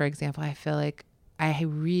and I, for example, I feel like I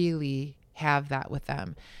really have that with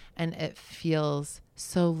them. And it feels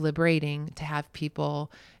so liberating to have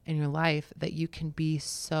people in your life that you can be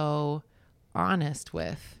so honest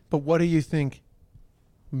with. But what do you think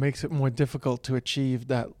makes it more difficult to achieve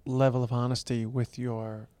that level of honesty with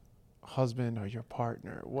your husband or your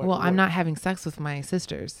partner? I'm not having sex with my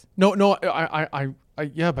sisters. No, I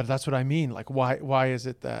yeah, but that's what I mean. Like, why is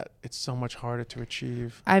it that it's so much harder to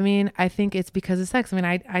achieve? I mean, I think it's because of sex. I mean,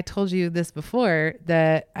 I told you this before,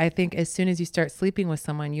 that I think as soon as you start sleeping with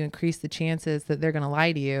someone, you increase the chances that they're going to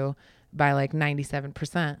lie to you by like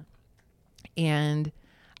 97%. And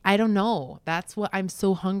I don't know. That's what I'm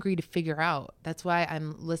so hungry to figure out. That's why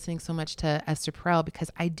I'm listening so much to Esther Perel, because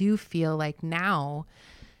I do feel like now,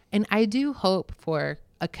 and I do hope for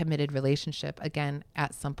a committed relationship again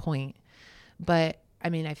at some point. But I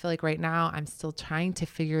mean, I feel like right now I'm still trying to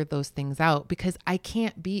figure those things out, because I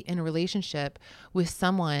can't be in a relationship with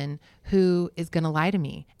someone who is going to lie to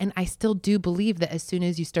me. And I still do believe that as soon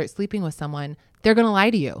as you start sleeping with someone, they're going to lie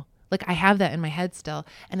to you. Like, I have that in my head still,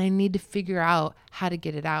 and I need to figure out how to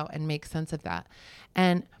get it out and make sense of that.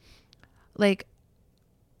 And like,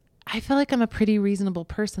 I feel like I'm a pretty reasonable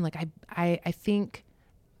person. Like I think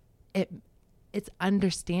it's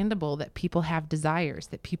understandable that people have desires,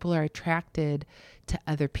 that people are attracted to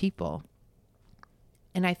other people.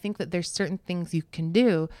 And I think that there's certain things you can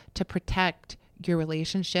do to protect your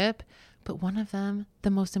relationship. But one of them,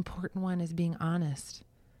 the most important one, is being honest.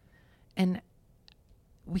 And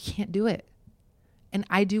we can't do it. And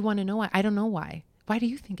I do want to know why. I don't know why. Why do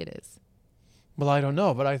you think it is? Well, I don't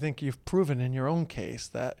know, but I think you've proven in your own case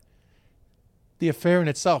that the affair in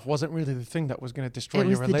itself wasn't really the thing that was going to destroy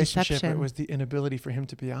your relationship. Deception. It was the inability for him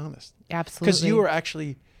to be honest. Absolutely. Because you were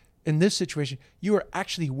actually, in this situation, you were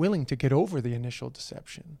actually willing to get over the initial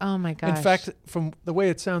deception. Oh my gosh. In fact, from the way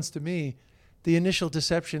it sounds to me, the initial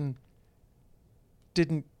deception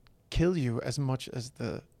didn't kill you as much as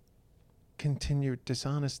the continued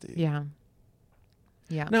dishonesty. Yeah.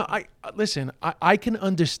 Yeah. Now, I can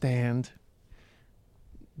understand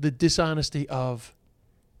the dishonesty of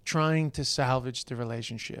trying to salvage the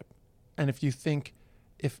relationship. And if you think,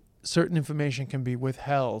 if certain information can be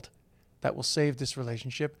withheld that will save this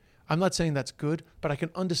relationship. I'm not saying that's good, but I can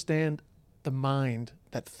understand the mind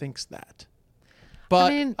that thinks that.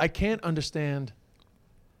 But I can't understand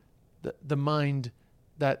the mind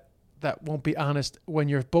that won't be honest when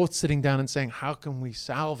you're both sitting down and saying, how can we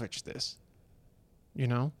salvage this? You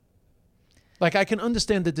know? Like, I can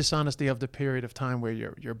understand the dishonesty of the period of time where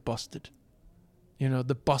you're busted. You know,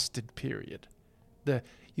 the busted period.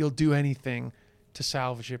 You'll do anything to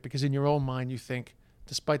salvage it because in your own mind you think,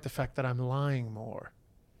 despite the fact that I'm lying more,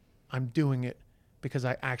 I'm doing it because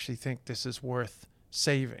I actually think this is worth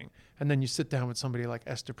saving. And then you sit down with somebody like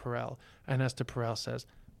Esther Perel, and Esther Perel says,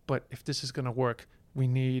 but if this is going to work, we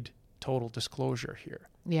need total disclosure here.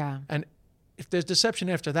 Yeah. And if there's deception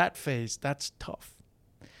after that phase, that's tough.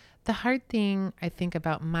 The hard thing I think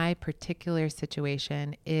about my particular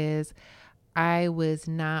situation is I was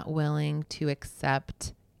not willing to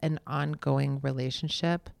accept an ongoing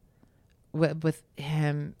relationship with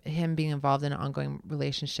him being involved in an ongoing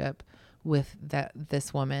relationship with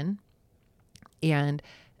this woman. And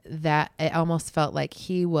that it almost felt like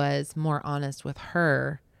he was more honest with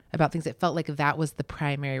her about things. It felt like that was the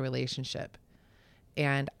primary relationship.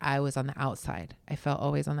 And I was on the outside. I felt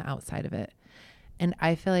always on the outside of it. And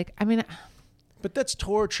I feel like, but that's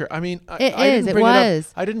torture. I mean, it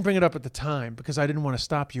was. I didn't bring it up at the time because I didn't want to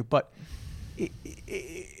stop you, but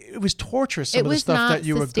it was torturous. Some of the stuff that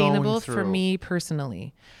you were going through. It was not sustainable for me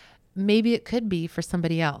personally. Maybe it could be for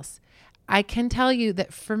somebody else. I can tell you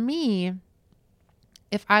that for me,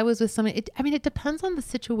 if I was with somebody, it depends on the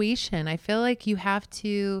situation. I feel like you have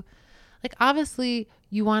to, like, obviously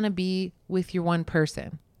you want to be with your one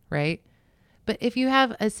person, right? But if you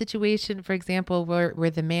have a situation, for example,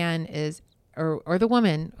 where the man is, or the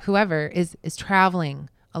woman, whoever is traveling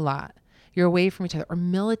a lot, you're away from each other, or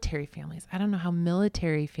military families. I don't know how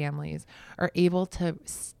military families are able to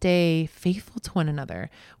stay faithful to one another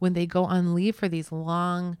when they go on leave for these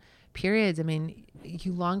long periods. I mean,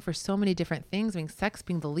 you long for so many different things. I mean, sex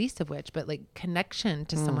being the least of which, but like connection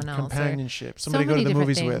to someone else, companionship, somebody to go to the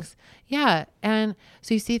movies with. Yeah. And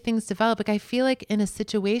so you see things develop. Like, I feel like in a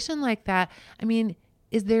situation like that, I mean,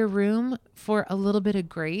 is there room for a little bit of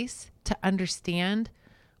grace to understand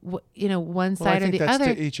one side or the other? I think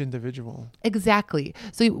that's to each individual. Exactly.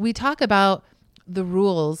 So we talk about the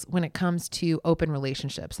rules when it comes to open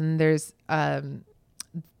relationships, and there's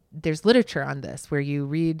literature on this where you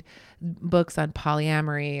read books on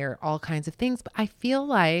polyamory or all kinds of things. But I feel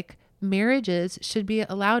like marriages should be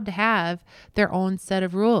allowed to have their own set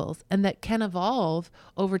of rules, and that can evolve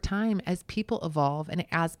over time as people evolve and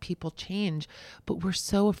as people change. But we're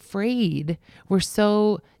so afraid. We're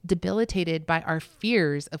so debilitated by our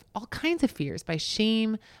fears of all kinds of fears, by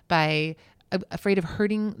shame, by afraid of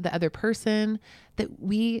hurting the other person, that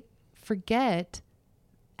we forget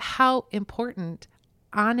how important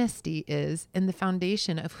honesty is in the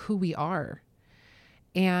foundation of who we are.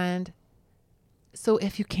 And so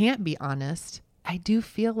if you can't be honest, I do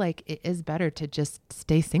feel like it is better to just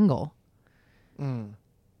stay single.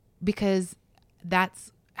 Because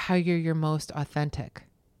that's how you're your most authentic.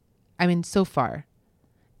 I mean, so far.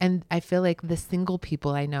 And I feel like the single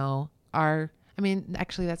people I know are,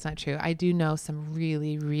 actually that's not true. I do know some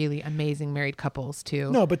really, really amazing married couples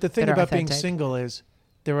too. No, but the thing about being single is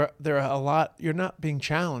there are a lot, you're not being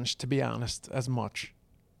challenged to be honest as much.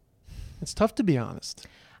 It's tough to be honest.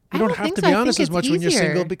 You don't have to be honest as much when you're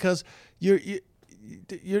single because you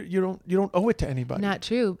don't owe it to anybody. Not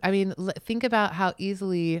true. I mean, think about how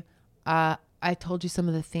easily I told you some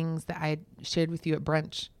of the things that I shared with you at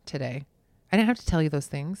brunch today. I didn't have to tell you those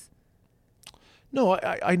things. No,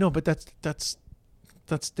 I know, but that's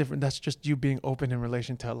different. That's just you being open in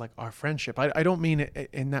relation to like our friendship. I don't mean it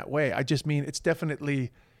in that way. I just mean it's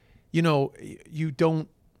definitely, you don't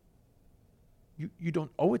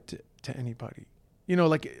owe it to anybody.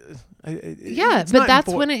 But that's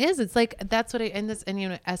important. When it is. It's like, that's what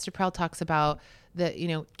Esther Perel talks about that,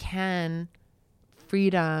 can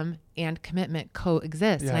freedom and commitment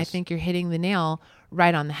coexist? Yes. And I think you're hitting the nail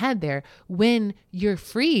right on the head there. When you're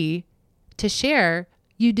free to share,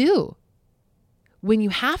 you do. When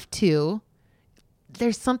you have to,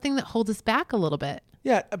 there's something that holds us back a little bit.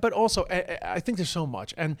 Yeah, but also I think there's so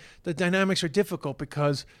much, and the dynamics are difficult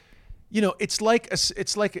because, it's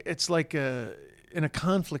like in a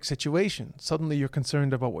conflict situation, suddenly you're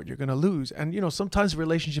concerned about what you're going to lose. And, sometimes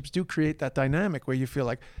relationships do create that dynamic where you feel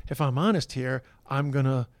like, if I'm honest here, I'm going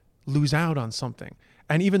to lose out on something.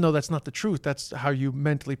 And even though that's not the truth, that's how you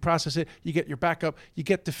mentally process it. You get your back up, you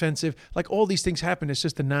get defensive, like all these things happen. It's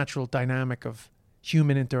just the natural dynamic of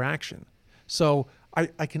human interaction. So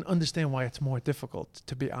I can understand why it's more difficult,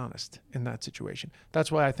 to be honest, in that situation. That's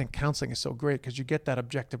why I think counseling is so great, because you get that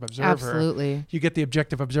objective observer. Absolutely. You get the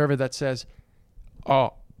objective observer that says,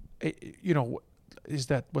 oh, is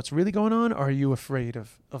that what's really going on? Or are you afraid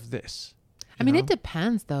of this? I mean, it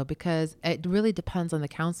depends, though, because it really depends on the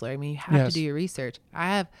counselor. I mean, you have to do your research.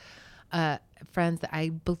 I have friends that I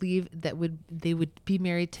believe that they would be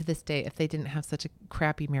married to this day if they didn't have such a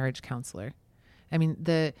crappy marriage counselor. I mean,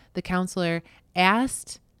 the counselor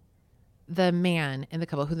asked the man in the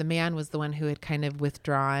couple, who the man was the one who had kind of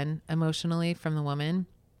withdrawn emotionally from the woman.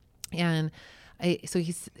 And so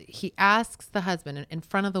he asks the husband in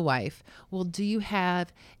front of the wife, well, do you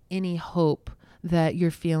have any hope that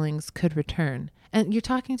your feelings could return? And you're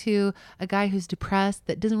talking to a guy who's depressed,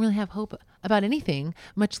 that doesn't really have hope about anything,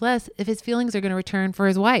 much less if his feelings are going to return for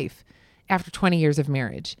his wife after 20 years of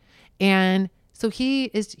marriage. And so he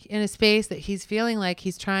is in a space that he's feeling like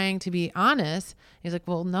he's trying to be honest. He's like,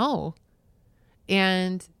 well, no.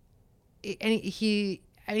 And he's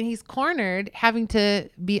cornered having to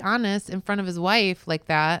be honest in front of his wife like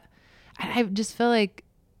that. I just feel like,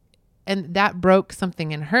 and that broke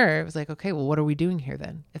something in her. It was like, okay, well, what are we doing here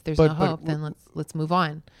then? If there's no hope, then let's move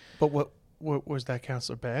on. But what was that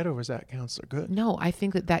counselor bad, or was that counselor good? No, I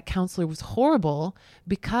think that counselor was horrible,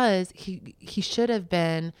 because he should have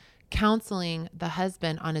been counseling the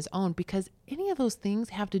husband on his own, because any of those things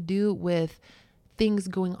have to do with things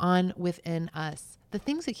going on within us. The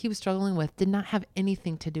things that he was struggling with did not have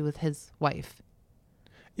anything to do with his wife.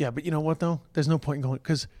 Yeah, but you know what, though? There's no point in going,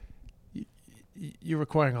 because you're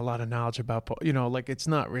requiring a lot of knowledge about, like, it's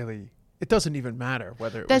not really, it doesn't even matter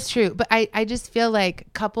whether That's true. But I just feel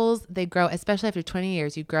like couples, they grow, especially after 20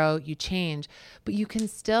 years, you grow, you change, but you can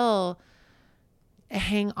still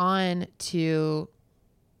hang on to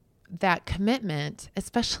that commitment,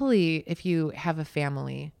 especially if you have a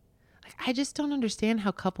family. Like, I just don't understand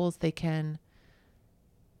how couples, they can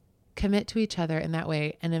commit to each other in that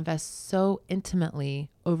way and invest so intimately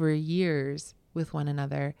over years with one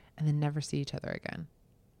another and then never see each other again.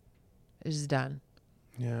 It's just done.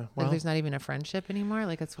 Yeah. Well, like, there's not even a friendship anymore.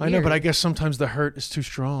 Like, it's weird. I know, but I guess sometimes the hurt is too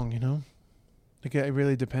strong, Like, it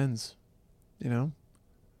really depends,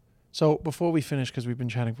 So before we finish, because we've been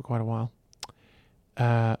chatting for quite a while,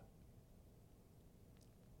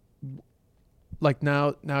 like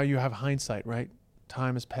now you have hindsight, right?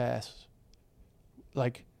 Time has passed.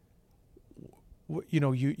 Like,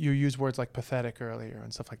 you use words like pathetic earlier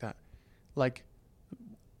and stuff like that. Like,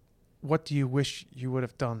 what do you wish you would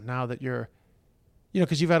have done now that you're,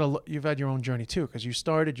 because you've had your own journey too, because you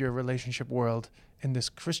started your relationship world in this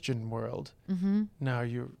Christian world. Mm-hmm. Now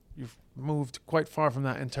you've moved quite far from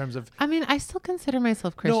that in terms of. I mean, I still consider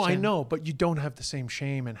myself Christian. No, I know, but you don't have the same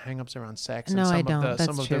shame and hang-ups around sex. No, and I don't.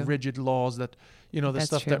 Some of the rigid laws that, the That's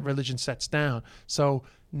stuff true. that religion sets down. So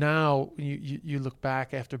now you look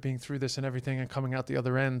back after being through this and everything and coming out the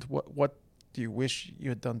other end. What do you wish you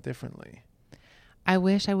had done differently? I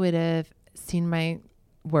wish I would have seen my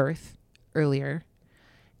worth earlier.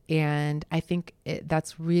 And I think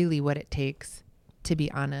that's really what it takes, to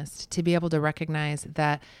be honest, to be able to recognize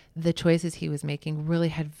that the choices he was making really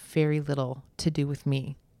had very little to do with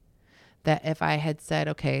me. That if I had said,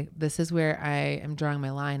 okay, this is where I am drawing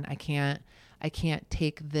my line, I can't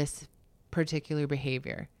take this particular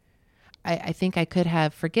behavior. I think I could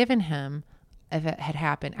have forgiven him if it had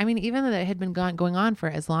happened. I mean, even though it had been going on for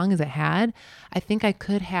as long as it had, I think I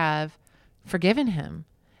could have forgiven him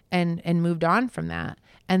and moved on from that.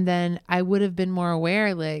 And then I would have been more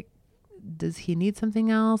aware, like, does he need something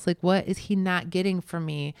else? Like, what is he not getting from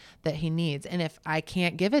me that he needs? And if I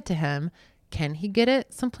can't give it to him, can he get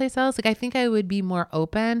it someplace else? Like, I think I would be more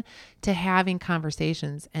open to having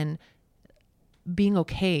conversations and being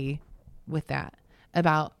okay with that,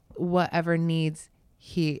 about whatever needs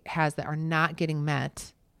he has that are not getting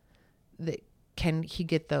met, that can he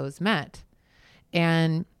get those met?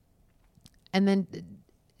 And then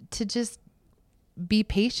to just be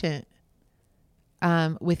patient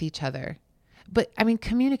with each other. But I mean,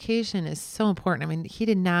 communication is so important. I mean, he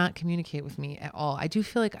did not communicate with me at all. I do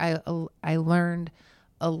feel like I learned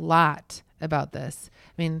a lot about this.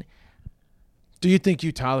 I mean, do you think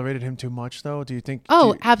you tolerated him too much, though? Do you think?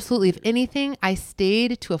 Oh, absolutely. If anything, I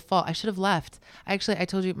stayed to a fault. I should have left. I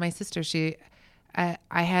told you, my sister, I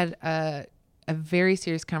had a very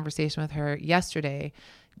serious conversation with her yesterday,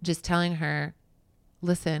 just telling her,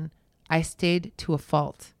 listen, I stayed to a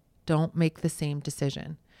fault. Don't make the same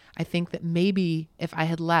decision. I think that maybe if I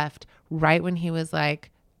had left right when he was like,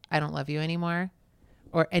 I don't love you anymore,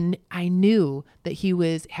 and I knew that he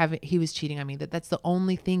was cheating on me, that's the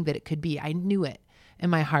only thing that it could be. I knew it in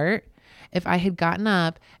my heart. if I had gotten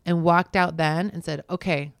up and walked out then and said,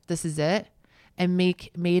 okay, this is it, and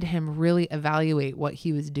made him really evaluate what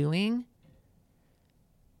he was doing,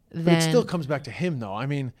 But then it still comes back to him, though. I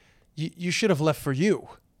mean, you should have left for you.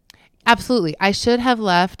 absolutely, I should have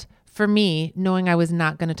left for me, knowing I was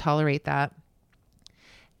not going to tolerate that.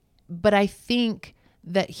 But I think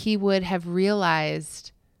that he would have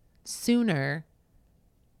realized sooner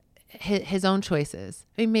his own choices.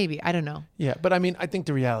 I mean, maybe, I don't know. Yeah, but I mean, I think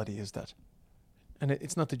the reality is that, and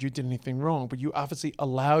it's not that you did anything wrong, but you obviously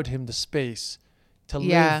allowed him the space to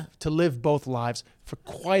live both lives for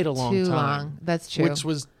quite a long Too time. long. That's true. Which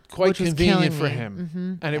was quite Which was convenient killing for me.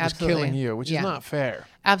 him. And it Absolutely. was killing you, which Yeah. is not fair.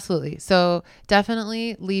 Absolutely. So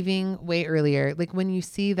definitely leaving way earlier. Like when you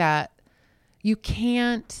see that, you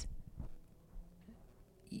can't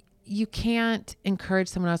encourage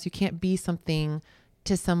someone else. You can't be something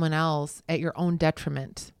to someone else at your own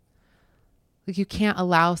detriment. Like you can't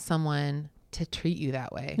allow someone to treat you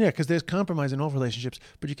that way. Yeah, because there's compromise in all relationships,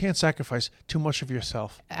 but you can't sacrifice too much of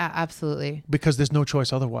yourself Absolutely. because there's no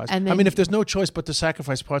choice otherwise. And I then- mean, if there's no choice but to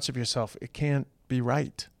sacrifice parts of yourself, it can't be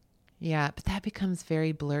right. Yeah, but that becomes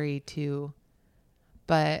very blurry too.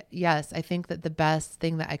 But yes, I think that the best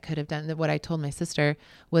thing that I could have done, that what I told my sister,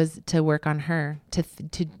 was to work on her,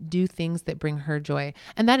 to do things that bring her joy.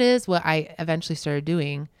 And that is what I eventually started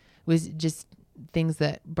doing, was just things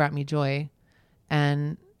that brought me joy.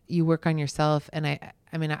 And you work on yourself. And I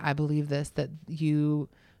mean, I believe this, that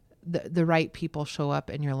the right people show up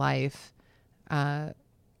in your life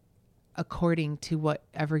according to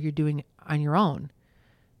whatever you're doing on your own.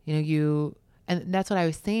 And that's what I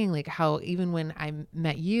was saying, like how even when I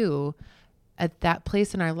met you at that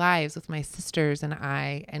place in our lives with my sisters and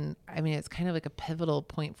I mean, it's kind of like a pivotal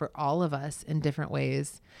point for all of us in different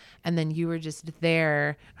ways. And then you were just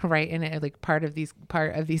there, right, in it, like part of these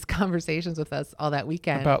conversations with us all that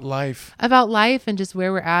weekend About life. and just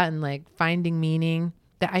where we're at and like finding meaning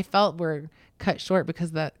that I felt were cut short because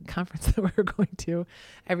of that conference that we were going to.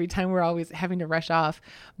 Every time we're always having to rush off.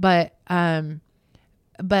 But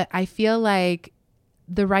I feel like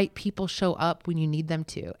the right people show up when you need them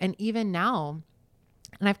to. And even now,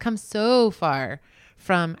 and I've come so far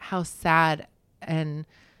from how sad and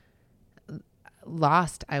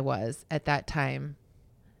lost I was at that time.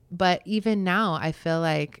 But even now, I feel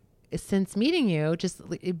like since meeting you, just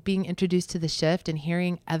being introduced to the shift and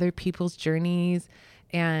hearing other people's journeys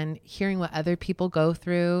and hearing what other people go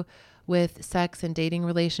through with sex and dating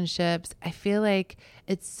relationships, I feel like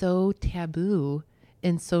it's so taboo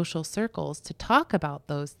in social circles to talk about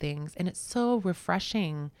those things. And it's so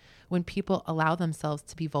refreshing when people allow themselves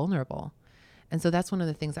to be vulnerable. And so that's one of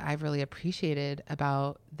the things that I've really appreciated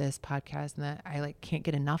about this podcast, and that I can't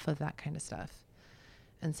get enough of that kind of stuff.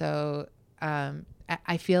 And so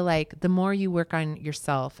I feel like the more you work on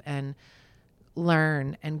yourself and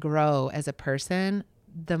learn and grow as a person,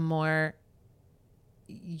 the more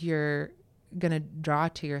you're going to draw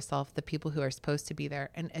to yourself the people who are supposed to be there.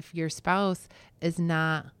 And if your spouse is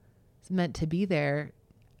not meant to be there,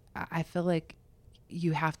 I feel like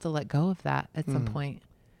you have to let go of that at some point.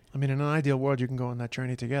 I mean, in an ideal world, you can go on that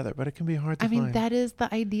journey together, but it can be hard to find. I mean, that is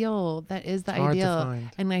the ideal. That is the Hard to ideal. find.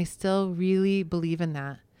 And I still really believe in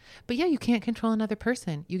that. But yeah, you can't control another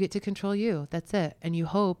person. You get to control you. That's it. And you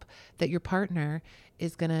hope that your partner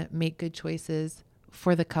is going to make good choices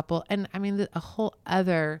for the couple. And I mean, a whole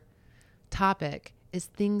other topic is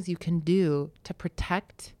things you can do to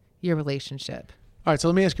protect your relationship. All right, so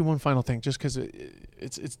let me ask you one final thing, just because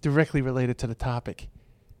it's directly related to the topic.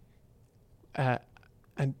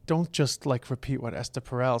 And don't just repeat what Esther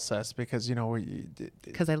Perel says, because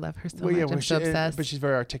Because I love her so much. I'm so obsessed. But she's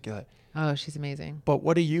very articulate. Oh, she's amazing. But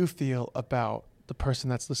what do you feel about the person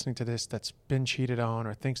that's listening to this that's been cheated on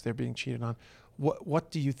or thinks they're being cheated on? What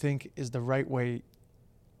do you think is the right way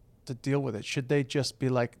to deal with it? Should they just be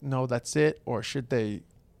like, no, that's it? Or should they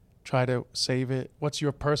try to save it? What's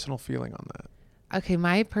your personal feeling on that? Okay,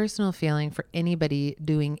 my personal feeling for anybody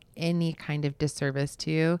doing any kind of disservice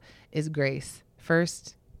to you is grace.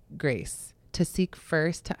 First, grace. To seek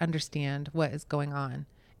first to understand what is going on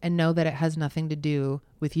and know that it has nothing to do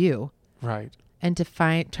with you. Right. And to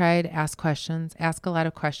try to ask questions, ask a lot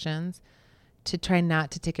of questions, to try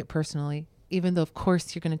not to take it personally, even though of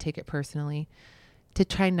course you're going to take it personally. To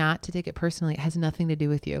try not to take it personally. It has nothing to do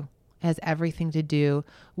with you. It has everything to do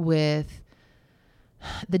with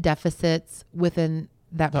the deficits within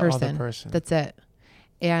that person. Other person. That's it.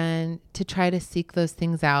 And to try to seek those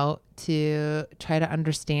things out, to try to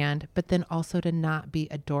understand, but then also to not be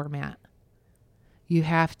a doormat. You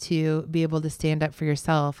have to be able to stand up for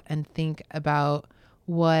yourself and think about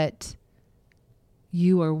what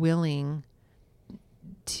you are willing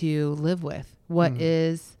to live with, what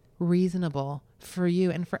is reasonable for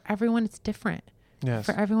you. And for everyone, it's different. Yes.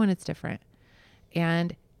 For everyone, it's different.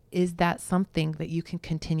 And is that something that you can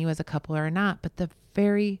continue as a couple or not? But the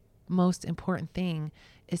very most important thing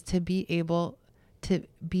is to be able to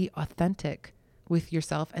be authentic with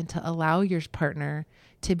yourself and to allow your partner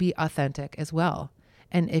to be authentic as well.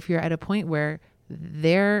 And if you're at a point where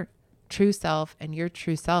their true self and your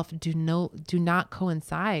true self do not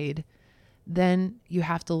coincide, then you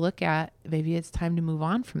have to look at, maybe it's time to move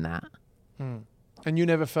on from that. And you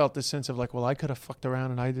never felt this sense of like, well, I could have fucked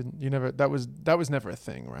around and I didn't. You never. That was never a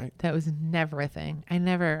thing, right? That was never a thing. I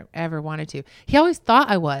never ever wanted to. He always thought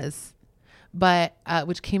I was, but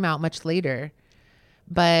which came out much later.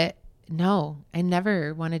 But no, I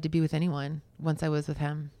never wanted to be with anyone once I was with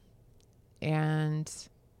him. And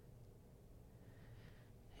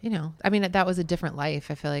you know, I mean, that was a different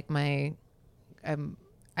life. I feel like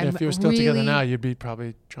if you were still together now, you'd be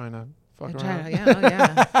probably trying to fuck around.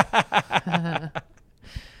 Yeah.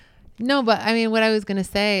 No, but I mean, what I was going to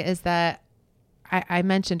say is that I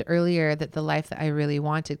mentioned earlier that the life that I really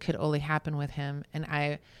wanted could only happen with him.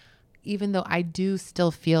 And even though I do still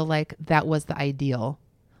feel like that was the ideal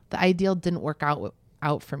didn't work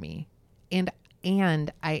out for me.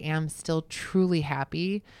 And I am still truly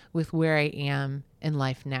happy with where I am in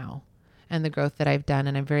life now and the growth that I've done.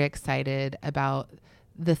 And I'm very excited about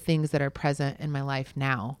the things that are present in my life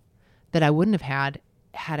now that I wouldn't have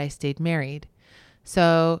had I stayed married.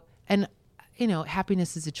 So, and you know,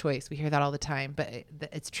 happiness is a choice. We hear that all the time, but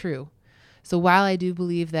it's true. So while I do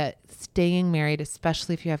believe that staying married,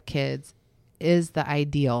 especially if you have kids, is the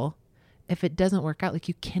ideal, if it doesn't work out, like,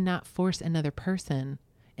 you cannot force another person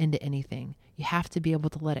into anything. You have to be able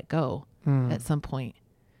to let it go at some point.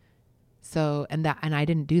 So, and I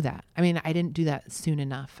didn't do that. I mean, I didn't do that soon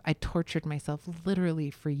enough. I tortured myself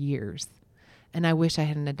literally for years, and I wish I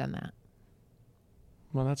hadn't have done that.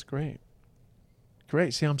 Well, that's great.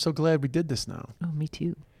 Great. See, I'm so glad we did this now. Oh, me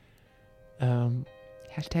too.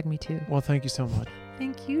 Hashtag me too. Well, thank you so much.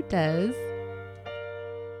 Thank you, Des.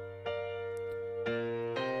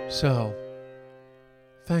 So,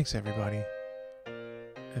 thanks everybody.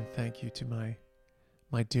 And thank you to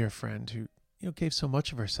my dear friend who, you know, gave so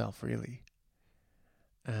much of herself, really.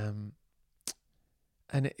 And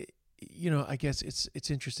you know, I guess it's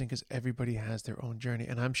interesting because everybody has their own journey,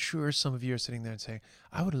 and I'm sure some of you are sitting there and saying,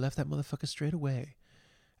 I would have left that motherfucker straight away.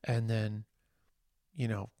 And then, you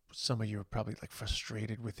know, some of you are probably like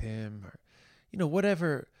frustrated with him, or, you know,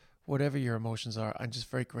 whatever your emotions are. I'm just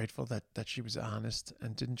very grateful that she was honest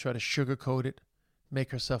and didn't try to sugarcoat it, make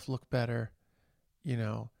herself look better. You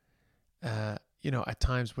know, at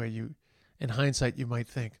times where you, in hindsight, you might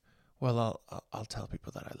think, well, I'll tell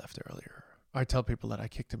people that I left earlier. Or I tell people that I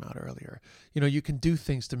kicked him out earlier. You know, you can do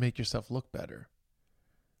things to make yourself look better.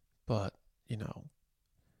 But, you know,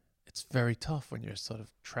 it's very tough when you're sort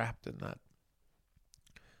of trapped in that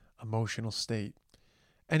emotional state.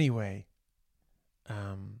 Anyway,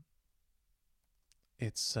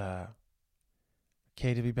 it's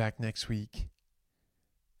okay to be back next week.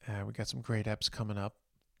 We got some great eps coming up.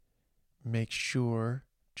 Make sure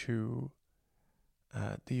to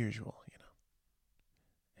the usual, you know,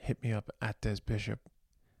 hit me up at Des Bishop,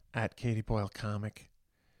 at Katie Boyle Comic.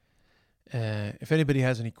 If anybody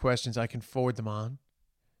has any questions, I can forward them on.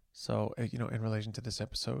 So, you know, in relation to this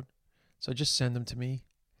episode. So just send them to me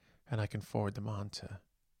and I can forward them on to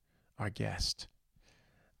our guest.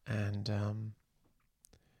 And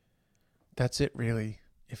that's it, really.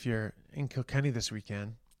 If you're in Kilkenny this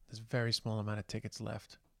weekend, there's a very small amount of tickets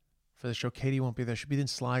left for the show. Katie won't be there. She'll be in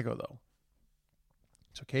Sligo, though.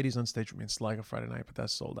 So Katie's on stage with me in Sligo Friday night, but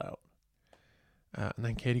that's sold out. And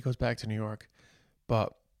then Katie goes back to New York.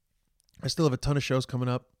 But I still have a ton of shows coming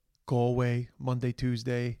up. Galway, Monday,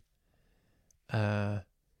 Tuesday. I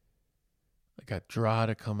got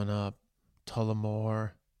Drogheda coming up.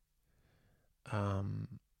 Tullamore.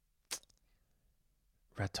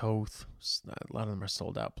 Ratoath. A lot of them are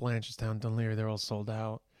sold out. Blanchardstown, Dunleary, they're all sold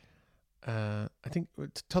out. I think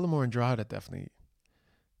Tullamore and Drogheda, definitely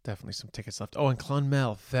some tickets left. Oh, and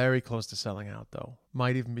Clonmel, very close to selling out, though.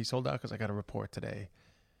 Might even be sold out because I got a report today.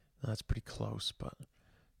 That's pretty close, but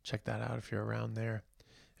check that out if you're around there.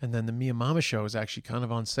 And then the Mia Mama show is actually kind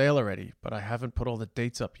of on sale already, but I haven't put all the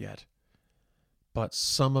dates up yet. But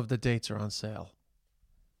some of the dates are on sale.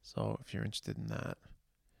 So if you're interested in that.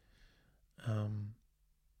 And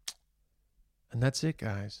that's it,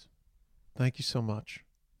 guys. Thank you so much.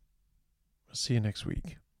 I'll see you next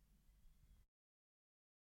week.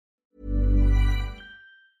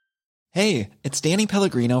 Hey, it's Danny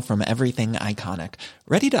Pellegrino from Everything Iconic.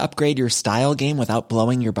 Ready to upgrade your style game without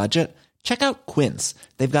blowing your budget? Check out Quince.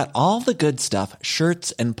 They've got all the good stuff,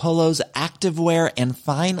 shirts and polos, activewear, and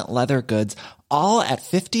fine leather goods, all at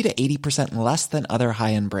 50 to 80% less than other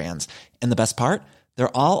high-end brands. And the best part?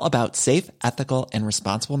 They're all about safe, ethical, and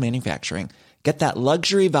responsible manufacturing. Get that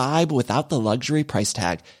luxury vibe without the luxury price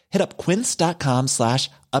tag. Hit up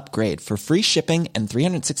quince.com/upgrade for free shipping and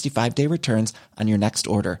 365-day returns on your next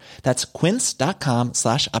order. That's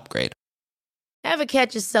quince.com/upgrade. Ever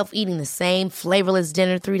catch yourself eating the same flavorless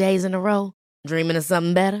dinner 3 days in a row? Dreaming of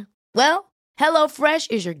something better? Well,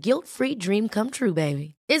 HelloFresh is your guilt-free dream come true,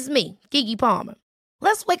 baby. It's me, Keke Palmer.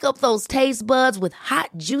 Let's wake up those taste buds with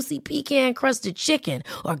hot, juicy pecan-crusted chicken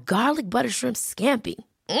or garlic butter shrimp scampi.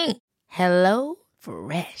 Hello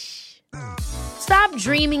Fresh. Stop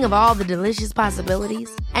dreaming of all the delicious possibilities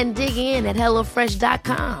and dig in at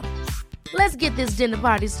HelloFresh.com. Let's get this dinner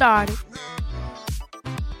party started.